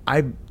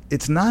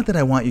it's not that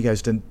I want you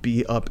guys to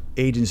be up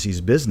agency's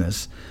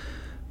business,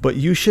 but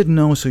you should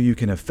know so you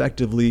can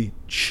effectively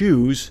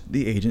choose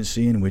the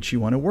agency in which you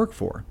want to work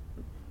for.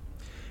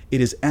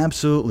 It is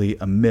absolutely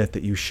a myth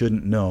that you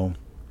shouldn't know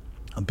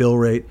a bill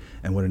rate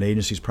and what an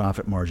agency's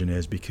profit margin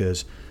is,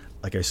 because,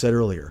 like I said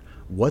earlier,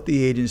 what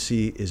the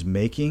agency is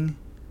making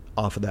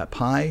off of that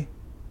pie,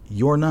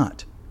 you're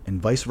not, and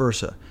vice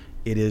versa.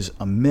 It is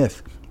a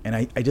myth. And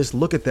I just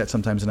look at that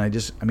sometimes, and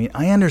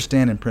I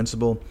understand in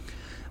principle.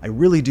 I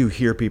really do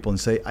hear people and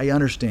say, I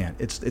understand.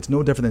 It's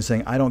no different than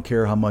saying, I don't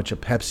care how much a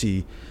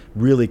Pepsi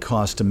really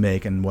costs to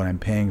make and what I'm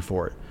paying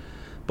for it.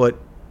 But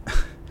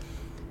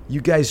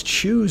you guys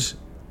choose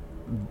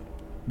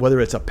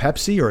whether it's a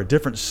Pepsi or a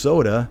different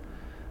soda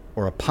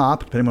or a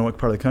pop, depending on what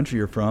part of the country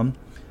you're from,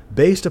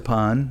 based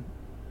upon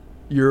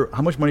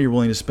how much money you're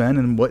willing to spend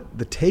and what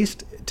the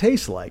taste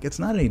tastes like. It's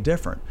not any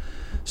different.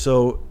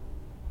 So,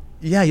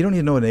 yeah, you don't need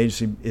to know what an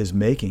agency is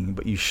making,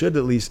 but you should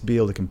at least be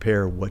able to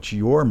compare what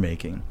you're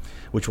making,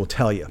 which will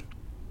tell you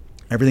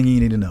everything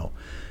you need to know.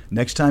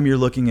 Next time you're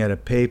looking at a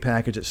pay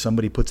package that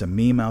somebody puts a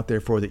meme out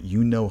there for that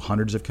you know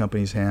hundreds of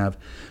companies have,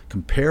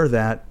 compare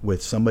that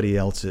with somebody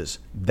else's.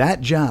 That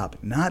job,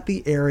 not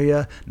the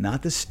area,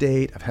 not the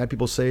state. I've had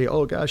people say,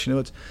 oh gosh,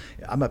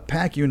 I'm a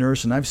PACU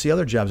nurse and I've seen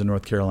other jobs in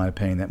North Carolina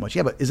paying that much.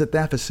 Yeah, but is it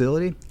that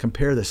facility?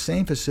 Compare the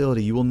same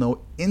facility. You will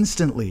know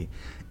instantly,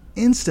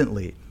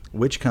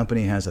 which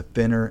company has a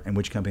thinner and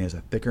which company has a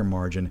thicker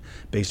margin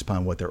based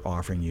upon what they're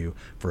offering you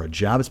for a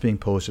job that's being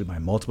posted by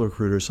multiple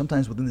recruiters,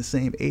 sometimes within the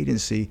same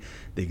agency,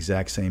 the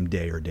exact same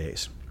day or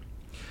days.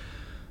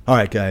 All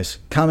right, guys,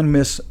 Common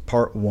Myths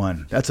Part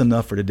 1. That's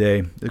enough for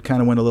today. It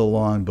kind of went a little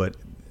long, but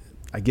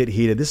I get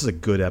heated. This is a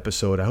good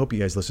episode. I hope you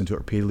guys listen to it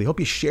repeatedly. Hope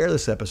you share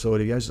this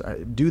episode. You guys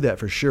do that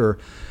for sure.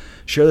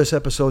 Share this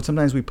episode.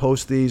 Sometimes we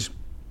post these.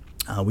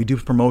 We do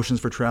promotions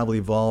for Travel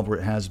Evolved where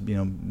it has,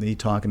 me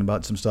talking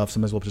about some stuff.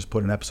 Sometimes we'll just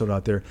put an episode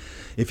out there.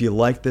 If you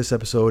like this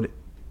episode,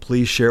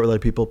 please share it with other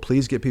people.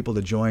 Please get people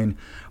to join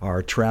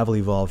our Travel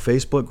Evolved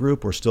Facebook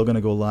group. We're still going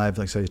to go live,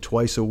 like I say,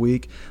 twice a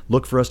week.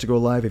 Look for us to go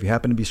live. If you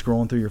happen to be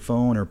scrolling through your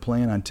phone or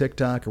playing on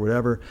TikTok or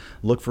whatever,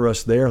 look for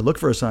us there. Look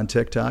for us on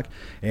TikTok,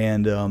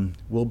 and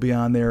we'll be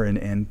on there.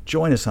 And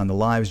join us on the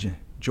lives.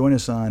 Join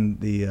us on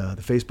the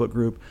Facebook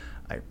group.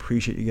 I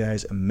appreciate you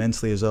guys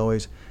immensely as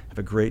always. Have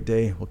a great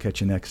day. We'll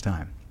catch you next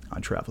time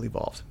on Travel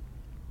Evolved.